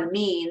justify the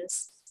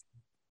means,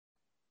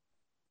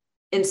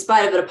 in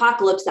spite of an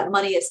apocalypse, that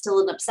money is still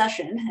an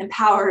obsession and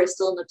power is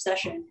still an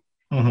obsession.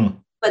 Mm-hmm.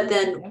 But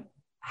then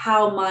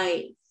how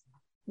might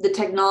the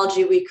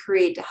technology we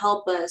create to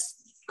help us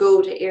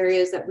go to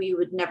areas that we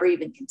would never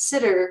even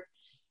consider,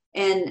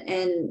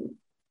 and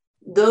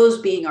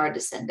those being our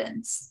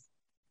descendants.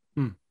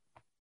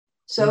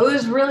 So it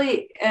was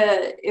really,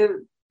 I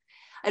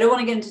don't want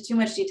to get into too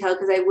much detail,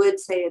 because I would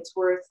say it's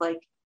worth like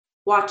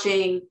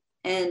watching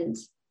and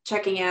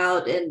checking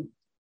out and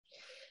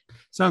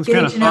sounds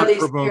kind of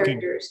thought-provoking.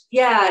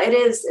 Yeah, it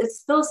is.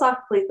 It's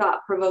philosophically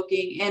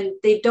thought-provoking, and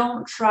they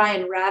don't try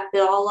and wrap it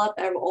all up,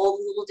 all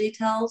the little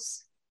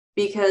details,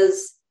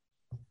 because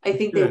I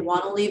think they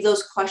want to leave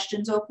those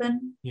questions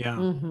open. Yeah.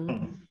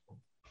 Mm-hmm.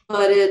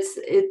 But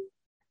it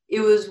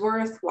was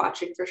worth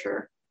watching for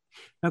sure.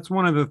 That's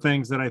one of the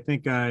things that I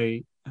think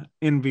I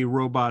envy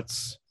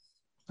robots.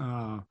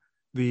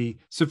 The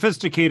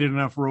sophisticated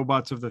enough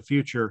robots of the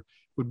future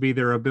would be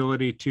their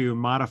ability to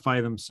modify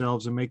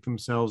themselves and make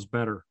themselves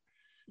better.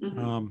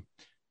 Mm-hmm.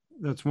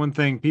 That's one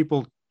thing.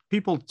 People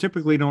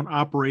typically don't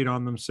operate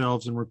on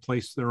themselves and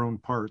replace their own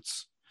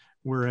parts.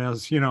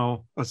 Whereas,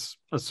 a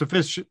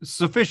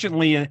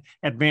sufficiently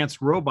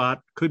advanced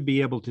robot could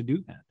be able to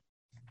do that.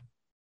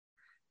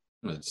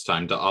 It's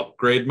time to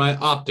upgrade my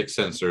optic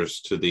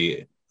sensors to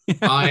the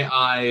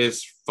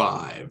iEyes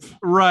 5.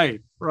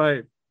 Right.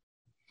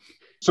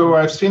 So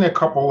I've seen a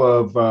couple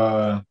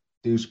of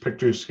these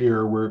pictures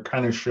here where it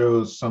kind of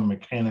shows some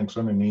mechanics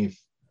underneath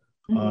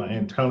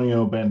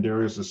Antonio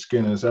Banderas'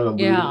 skin. Is that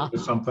alluded to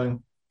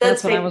something?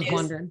 That's what I was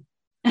wondering.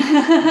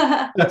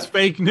 That's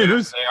fake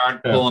news. They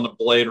aren't pulling a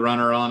Blade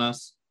Runner on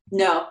us.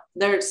 No,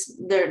 no,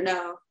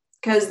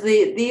 because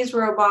these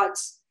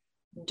robots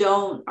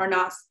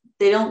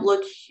they don't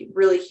look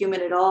really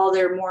human at all.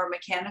 They're more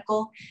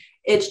mechanical.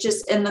 It's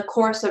just in the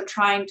course of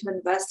trying to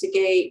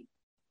investigate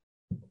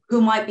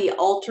who might be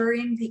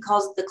altering, he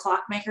calls it the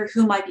clockmaker,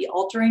 who might be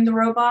altering the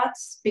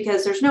robots,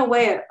 because there's no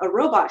way a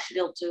robot should be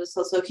able to.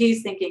 So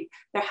he's thinking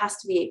there has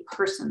to be a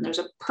person. There's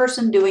a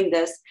person doing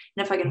this.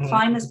 And if I can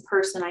find this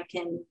person, I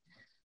can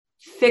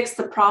fix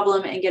the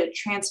problem and get a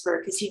transfer,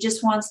 because he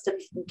just wants to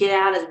get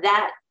out of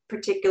that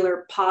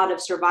particular pod of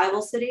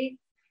survival city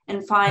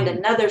and find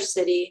another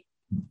city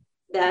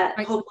that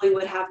hopefully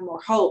would have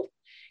more hope.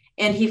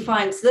 And he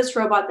finds this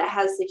robot that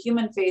has the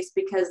human face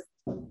because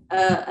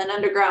an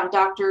underground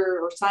doctor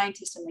or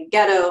scientist in the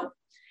ghetto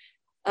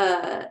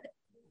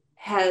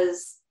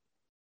has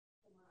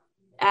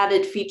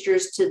added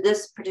features to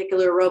this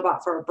particular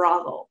robot for a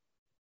brothel.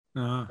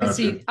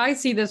 I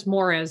see this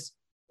more as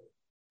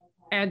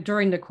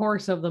during the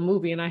course of the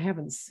movie, and I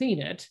haven't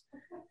seen it,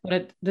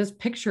 but this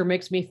picture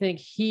makes me think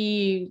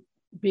he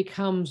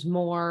becomes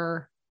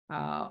more,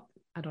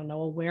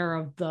 aware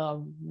of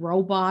the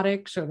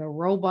robotics or the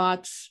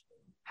robots,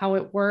 how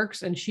it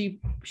works, and she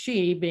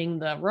being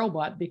the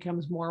robot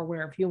becomes more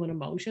aware of human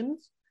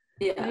emotions.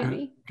 Yeah,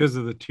 maybe because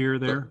of the tear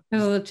there.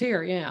 Because of the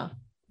tear, yeah.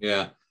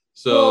 Yeah.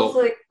 So it's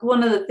like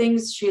one of the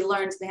things she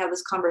learns. They have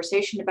this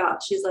conversation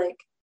about. She's like,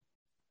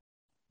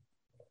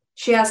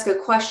 she asked a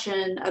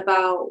question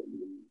about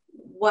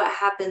what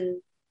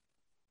happened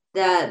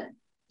that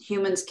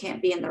humans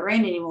can't be in the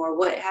rain anymore.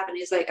 What happened?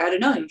 He's like, I don't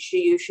know.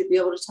 You should be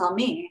able to tell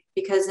me,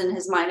 because in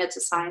his mind it's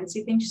a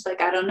sciencey thing. She's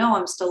like, I don't know.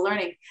 I'm still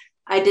learning.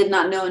 I did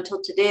not know until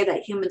today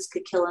that humans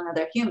could kill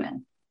another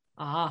human.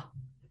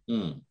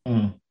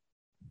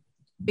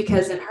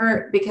 Because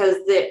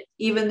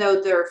even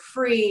though they're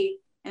free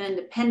and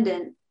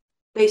independent,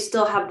 they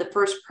still have the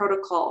first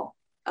protocol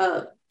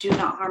of do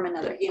not harm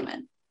another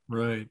human.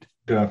 Right.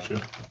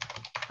 Gotcha.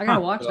 I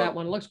gotta watch that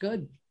one. It looks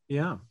good.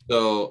 Yeah.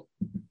 So,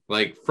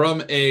 like,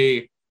 from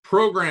a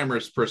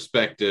programmer's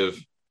perspective,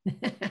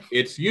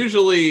 it's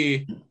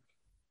usually.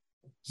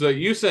 So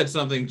you said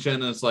something,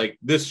 Jen, it's like,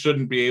 this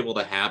shouldn't be able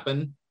to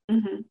happen.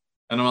 Mm-hmm.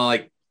 And I'm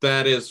like,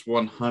 that is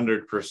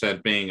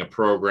 100% being a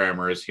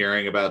programmer, is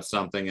hearing about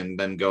something and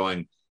then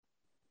going,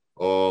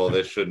 oh,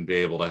 this shouldn't be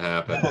able to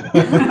happen.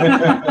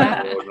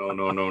 Oh,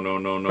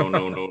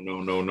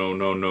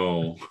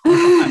 no.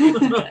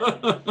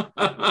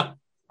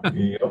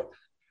 Yep.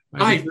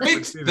 I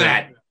fixed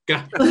that.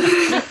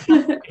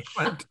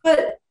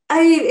 But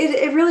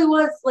it really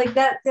was like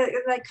that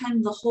kind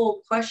of the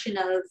whole question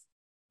of,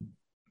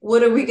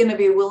 what are we going to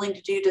be willing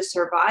to do to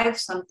survive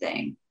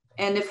something?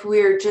 And if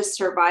we're just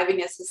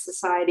surviving as a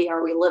society,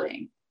 are we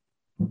living?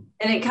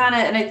 And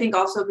I think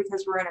also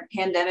because we're in a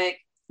pandemic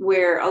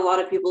where a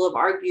lot of people have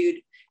argued,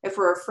 if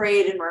we're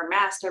afraid and we're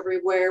masked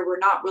everywhere, we're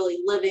not really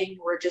living,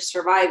 we're just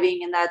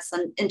surviving. And that's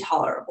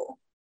intolerable.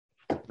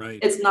 Right.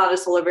 It's not a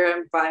solar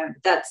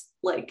environment. That's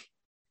like,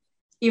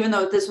 even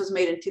though this was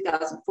made in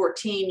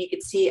 2014, you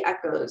could see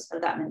echoes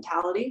of that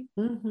mentality.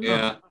 Mm-hmm.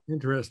 Yeah.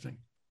 Interesting.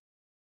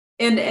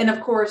 And of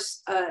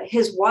course,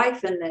 his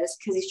wife in this,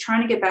 because he's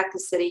trying to get back to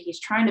the city, he's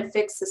trying to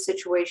fix the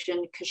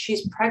situation because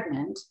she's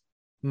pregnant,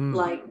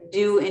 like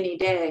due any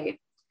day.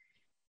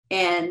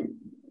 And,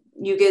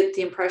 you get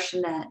the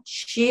impression that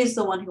she's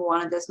the one who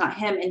wanted this, not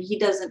him, and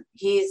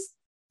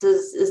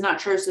is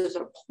not sure there's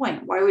a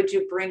point. Why would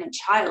you bring a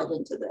child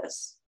into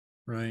this?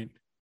 Right.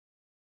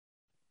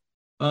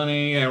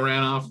 Honey, I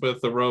ran off with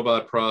the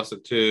robot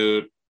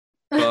prostitute.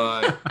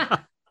 Bye.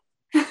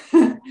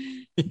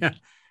 Yeah.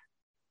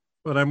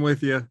 But I'm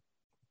with you.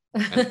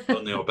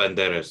 Antonio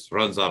Banderas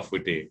runs off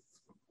with the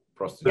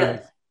prostitute.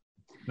 Yeah.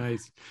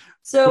 Nice.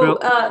 So,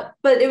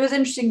 but it was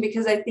interesting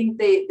because I think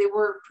they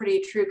were pretty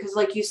true, because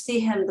like you see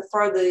him, the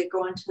farther they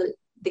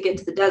get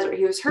to the desert,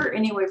 he was hurt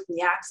anyway from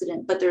the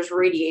accident, but there's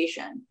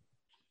radiation.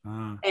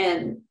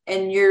 And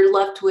you're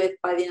left with,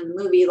 by the end of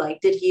the movie,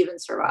 like, did he even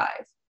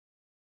survive?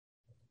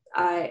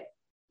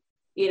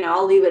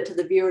 I'll leave it to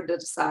the viewer to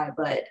decide,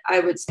 but I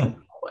would say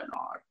probably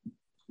not.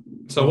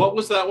 So what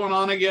was that one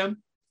on again?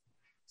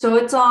 So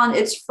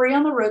it's free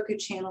on the Roku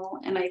channel,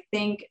 and I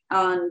think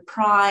on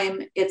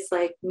Prime it's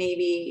like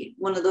maybe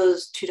one of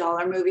those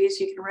 $2 movies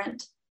you can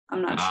rent.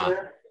 I'm not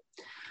sure,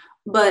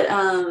 but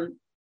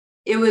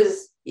it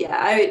was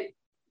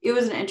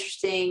an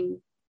interesting,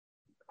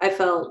 I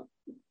felt,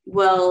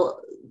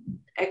 well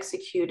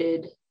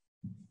executed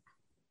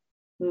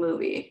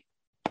movie,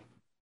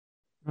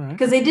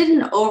 because they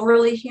didn't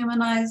overly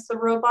humanize the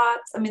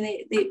robots. I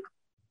mean,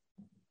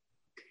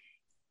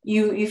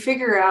 you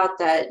figure out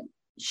that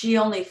she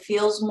only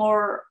feels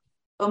more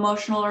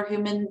emotional or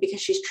human because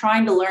she's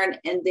trying to learn,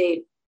 and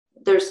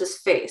there's this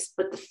face,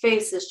 but the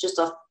face is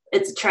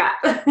it's a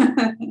trap.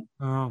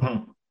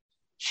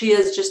 She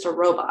is just a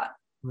robot.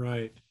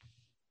 Right.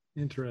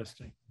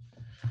 Interesting.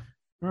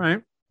 All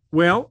right.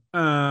 Well,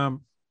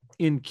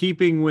 in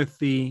keeping with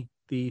the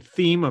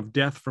theme of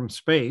death from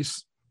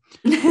space,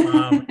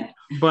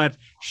 but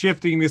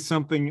shifting to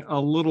something a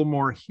little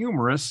more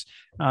humorous,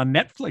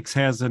 Netflix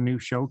has a new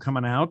show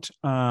coming out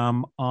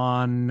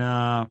on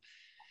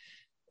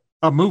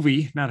a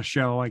movie, not a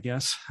show, I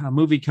guess. A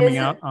movie coming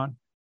out on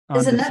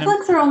Is it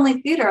Netflix or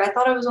only theater? I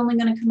thought it was only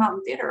going to come out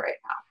in theater right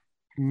now.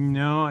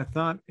 No, I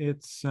thought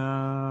it's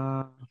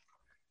coming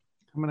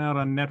out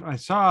on Net. I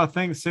saw a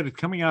thing that said it's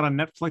coming out on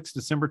Netflix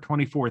December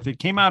 24th. It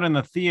came out in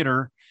the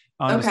theater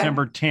on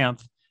December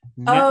 10th.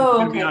 It's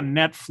going to be on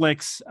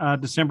Netflix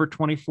December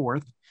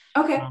 24th.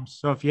 Okay.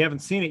 So if you haven't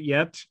seen it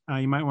yet,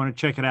 you might want to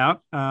check it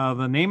out.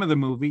 The name of the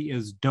movie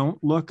is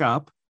Don't Look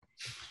Up.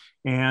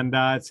 And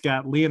it's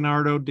got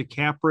Leonardo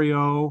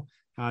DiCaprio,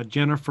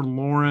 Jennifer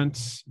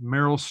Lawrence,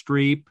 Meryl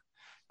Streep.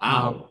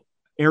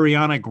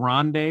 Ariana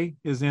Grande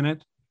is in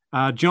it.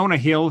 Jonah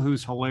Hill,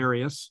 who's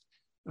hilarious.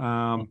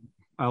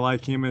 I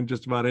like him in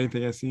just about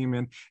anything I see him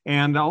in.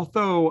 And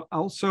also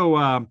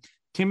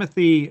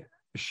Timothy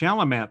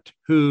Chalamet,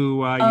 who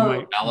you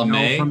might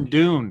know from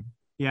Dune.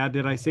 Yeah,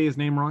 did I say his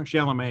name wrong?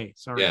 Chalamet.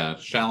 Sorry. Yeah,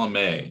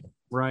 Chalamet.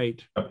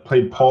 Right. I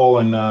played Paul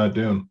in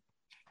Dune.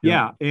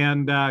 Yeah,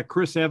 and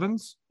Chris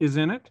Evans is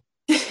in it.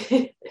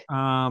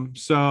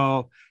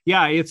 So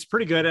yeah, it's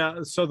pretty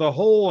good. So the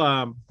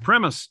whole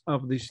premise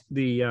of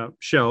the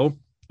show,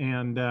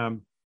 and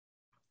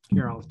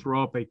here I'll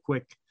throw up a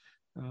quick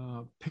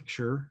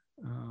picture.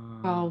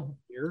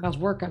 Here. I was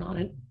working on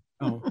it.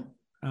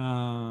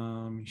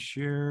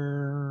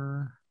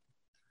 Share.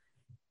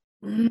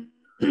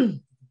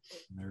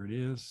 There it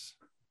is.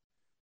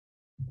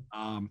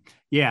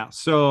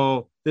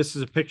 So this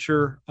is a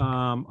picture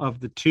of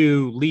the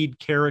two lead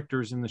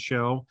characters in the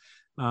show.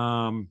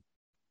 And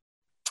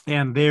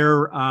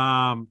they're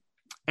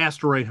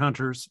asteroid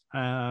hunters,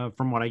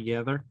 from what I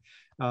gather,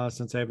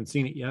 since I haven't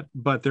seen it yet.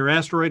 But they're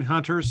asteroid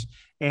hunters,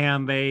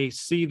 and they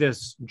see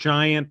this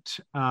giant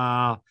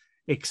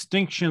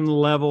extinction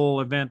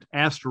level event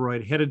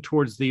asteroid headed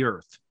towards the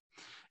Earth.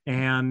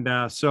 And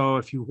so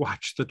if you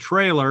watch the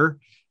trailer,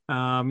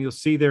 you'll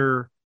see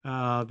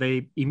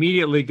they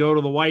immediately go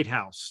to the White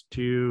House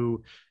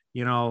to,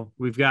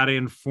 we've got to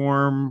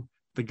inform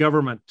the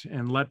government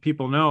and let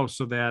people know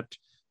so that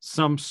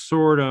some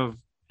sort of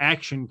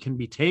action can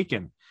be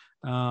taken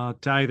to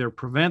either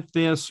prevent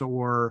this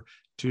or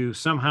to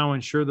somehow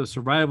ensure the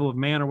survival of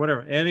man or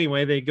whatever.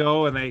 Anyway, they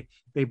go and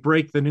they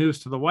break the news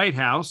to the White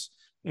House,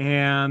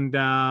 and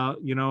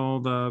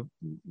the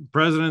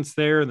president's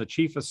there and the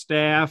chief of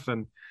staff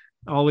and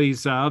all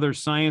these other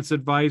science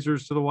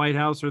advisors to the White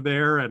House are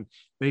there, and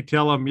they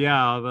tell them,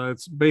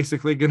 it's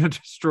basically going to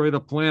destroy the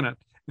planet.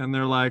 And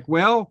they're like,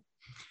 well,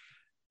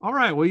 all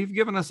right, well, you've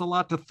given us a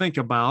lot to think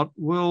about.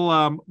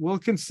 We'll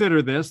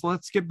consider this.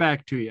 Let's get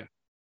back to you.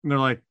 And they're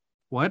like,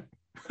 what?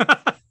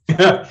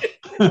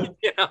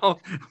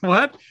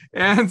 What?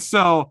 And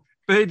so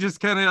they just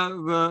kind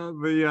of,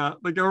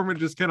 the government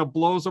just kind of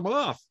blows them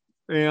off.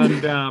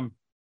 And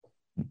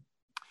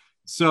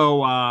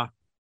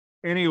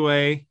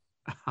anyway,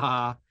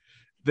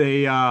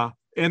 they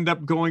end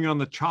up going on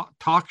the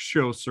talk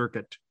show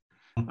circuit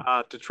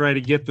to try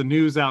to get the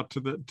news out to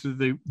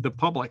the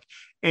public.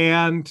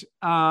 And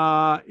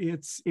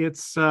it's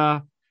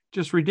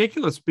just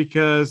ridiculous,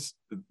 because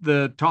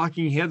the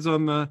talking heads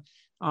on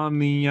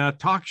the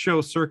talk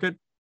show circuit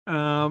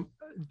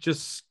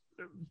just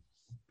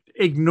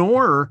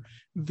ignore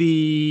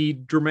the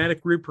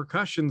dramatic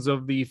repercussions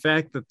of the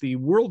fact that the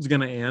world's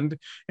going to end,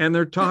 and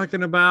they're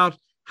talking about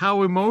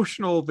how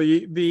emotional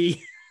the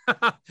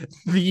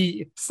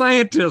the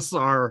scientists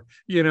are,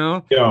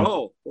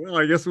 Oh, well,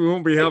 I guess we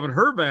won't be having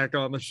her back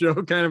on the show,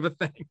 kind of a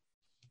thing.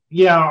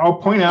 Yeah, I'll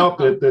point out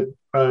that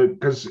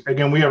because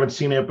again, we haven't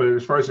seen it, but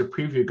as far as the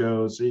preview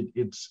goes,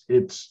 it's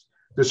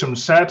there's some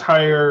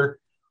satire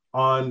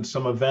on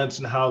some events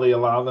and how they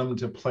allow them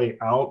to play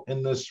out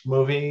in this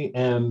movie,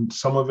 and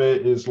some of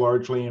it is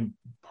largely in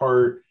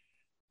part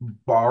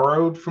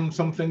borrowed from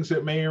some things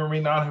that may or may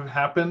not have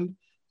happened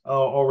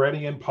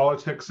already in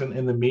politics and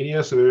in the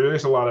media. So there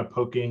is a lot of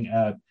poking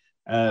at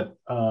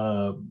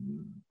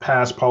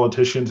past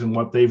politicians and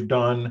what they've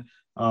done,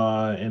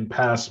 and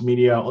past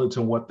media outlets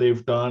and what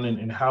they've done,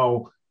 and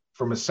how,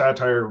 from a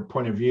satire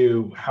point of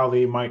view, how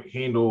they might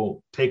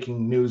handle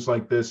taking news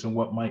like this and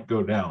what might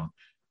go down.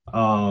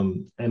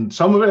 And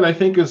some of it, I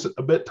think, is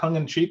a bit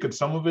tongue-in-cheek, and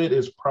some of it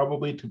is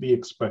probably to be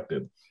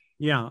expected.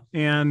 Yeah,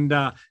 and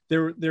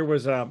there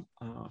was a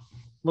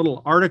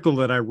little article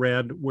that I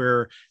read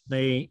where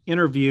they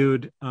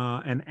interviewed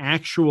an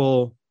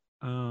actual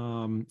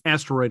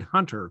asteroid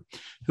hunter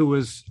who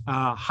was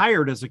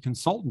hired as a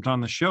consultant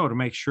on the show to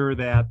make sure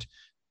that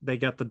they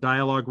got the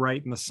dialogue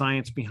right and the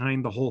science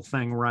behind the whole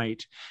thing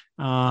right.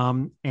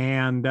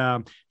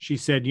 And she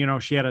said,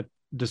 she had a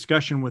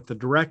discussion with the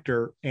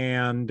director,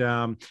 and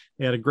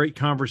they had a great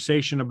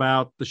conversation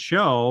about the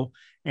show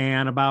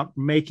and about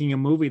making a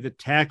movie that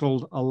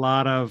tackled a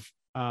lot of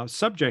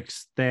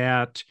subjects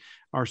that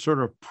are sort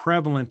of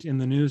prevalent in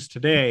the news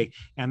today.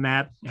 And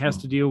that has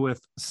to deal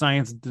with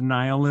science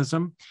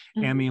denialism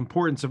and the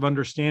importance of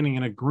understanding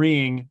and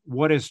agreeing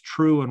what is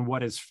true and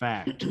what is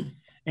fact.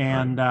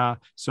 And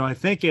so I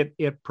think it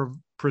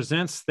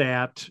presents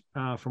that,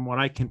 from what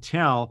I can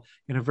tell,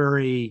 in a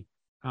very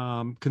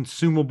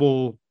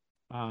consumable,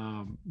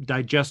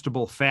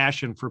 digestible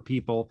fashion for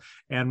people,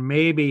 and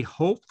maybe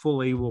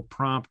hopefully will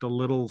prompt a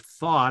little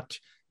thought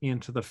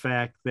into the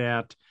fact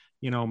that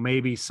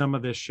maybe some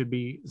of this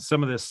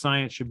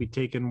science should be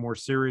taken more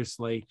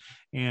seriously,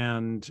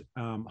 and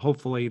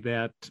hopefully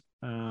that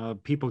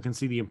people can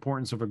see the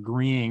importance of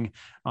agreeing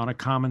on a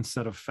common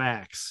set of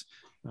facts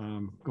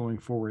going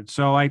forward.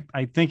 So I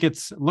think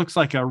looks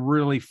like a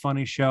really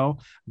funny show,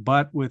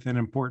 but with an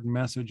important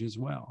message as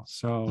well.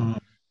 So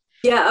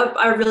yeah,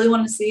 I really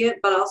want to see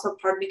it, but also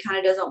part of me kind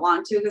of doesn't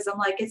want to, because I'm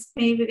like, it's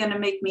maybe going to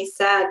make me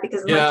sad,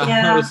 because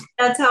I'm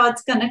that's how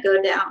it's going to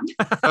go down.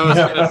 I was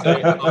going to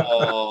say,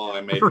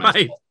 I made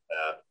myself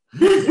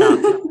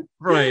sad.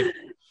 Right.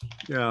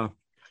 Yeah.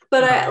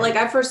 But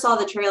I first saw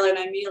the trailer and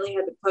I immediately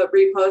had to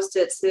repost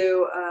it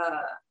to,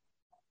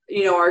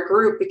 our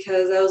group,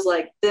 because I was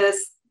like,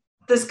 this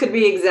could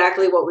be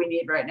exactly what we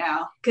need right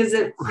now, because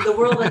the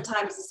world at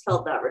times has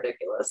felt that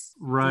ridiculous.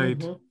 Right.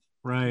 Mm-hmm.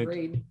 Right.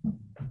 Agreed.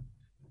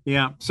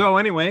 Yeah. So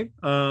anyway,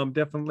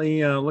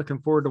 definitely looking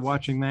forward to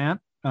watching that.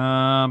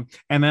 And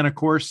then, of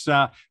course,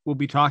 we'll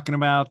be talking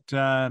about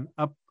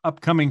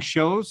upcoming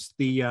shows.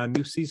 The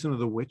new season of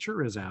The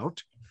Witcher is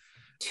out.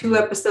 2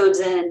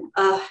 episodes in.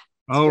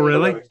 Oh,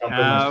 really?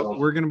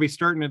 We're going to be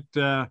starting it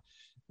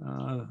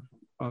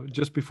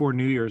just before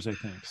New Year's, I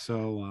think.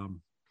 So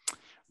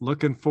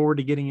looking forward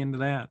to getting into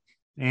that.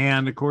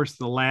 And, of course,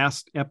 the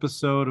last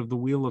episode of The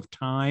Wheel of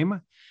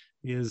Time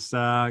is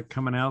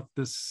coming out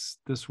this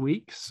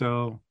week,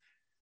 so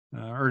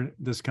or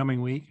this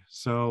coming week.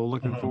 So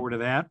looking forward to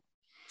that.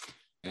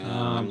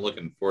 I'm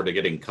looking forward to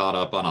getting caught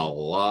up on a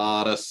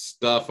lot of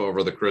stuff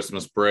over the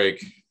Christmas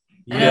break.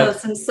 Yeah,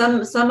 since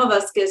some of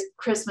us get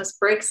Christmas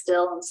break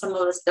still, and some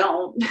of us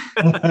don't.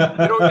 You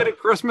don't get a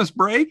Christmas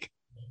break?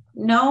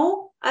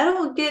 No, I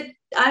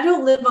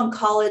don't live on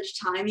college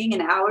timing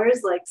and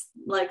hours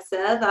like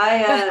Seth. I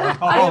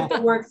have to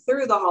work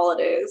through the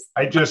holidays.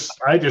 I just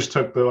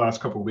took the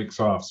last couple of weeks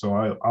off, so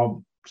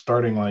I'll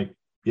starting like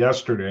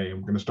yesterday.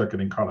 I'm going to start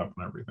getting caught up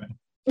on everything.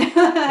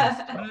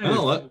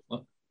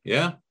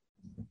 Yeah.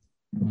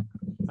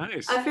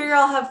 Nice. I figure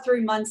I'll have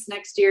 3 months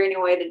next year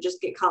anyway to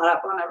just get caught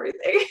up on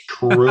everything.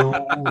 True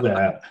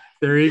that.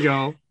 There you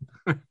go.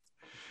 All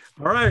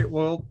right.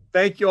 Well,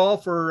 thank you all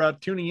for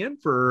tuning in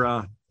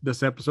for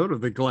this episode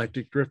of the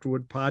Galactic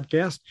Driftwood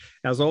podcast.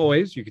 As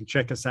always, you can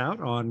check us out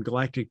on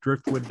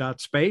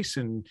galacticdriftwood.space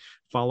and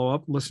follow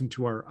up, listen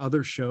to our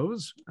other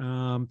shows.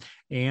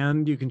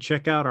 And you can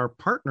check out our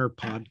partner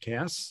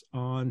podcasts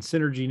on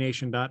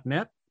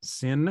synergynation.net.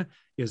 Syn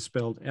is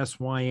spelled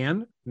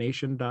S-Y-N,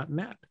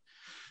 nation.net.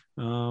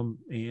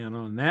 And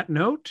on that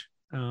note,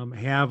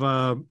 have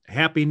a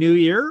happy new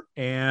year,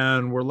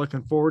 and we're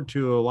looking forward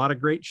to a lot of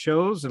great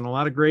shows and a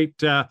lot of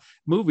great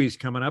movies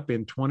coming up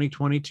in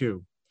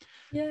 2022.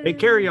 Yay. Take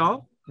care,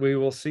 y'all. We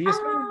will see you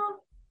soon.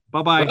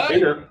 Bye-bye.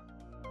 Later.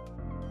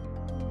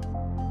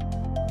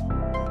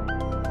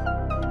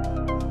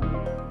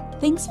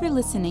 Thanks for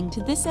listening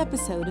to this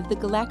episode of the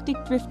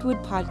Galactic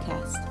Driftwood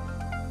podcast.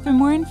 For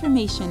more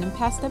information and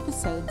past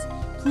episodes,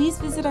 please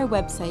visit our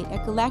website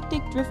at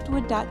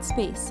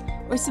galacticdriftwood.space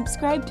or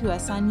subscribe to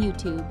us on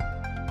YouTube.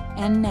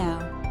 And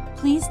now,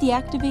 please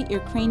deactivate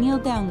your cranial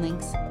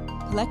downlinks,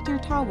 collect your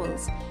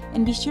towels,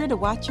 and be sure to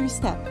watch your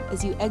step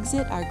as you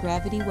exit our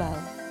gravity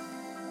well.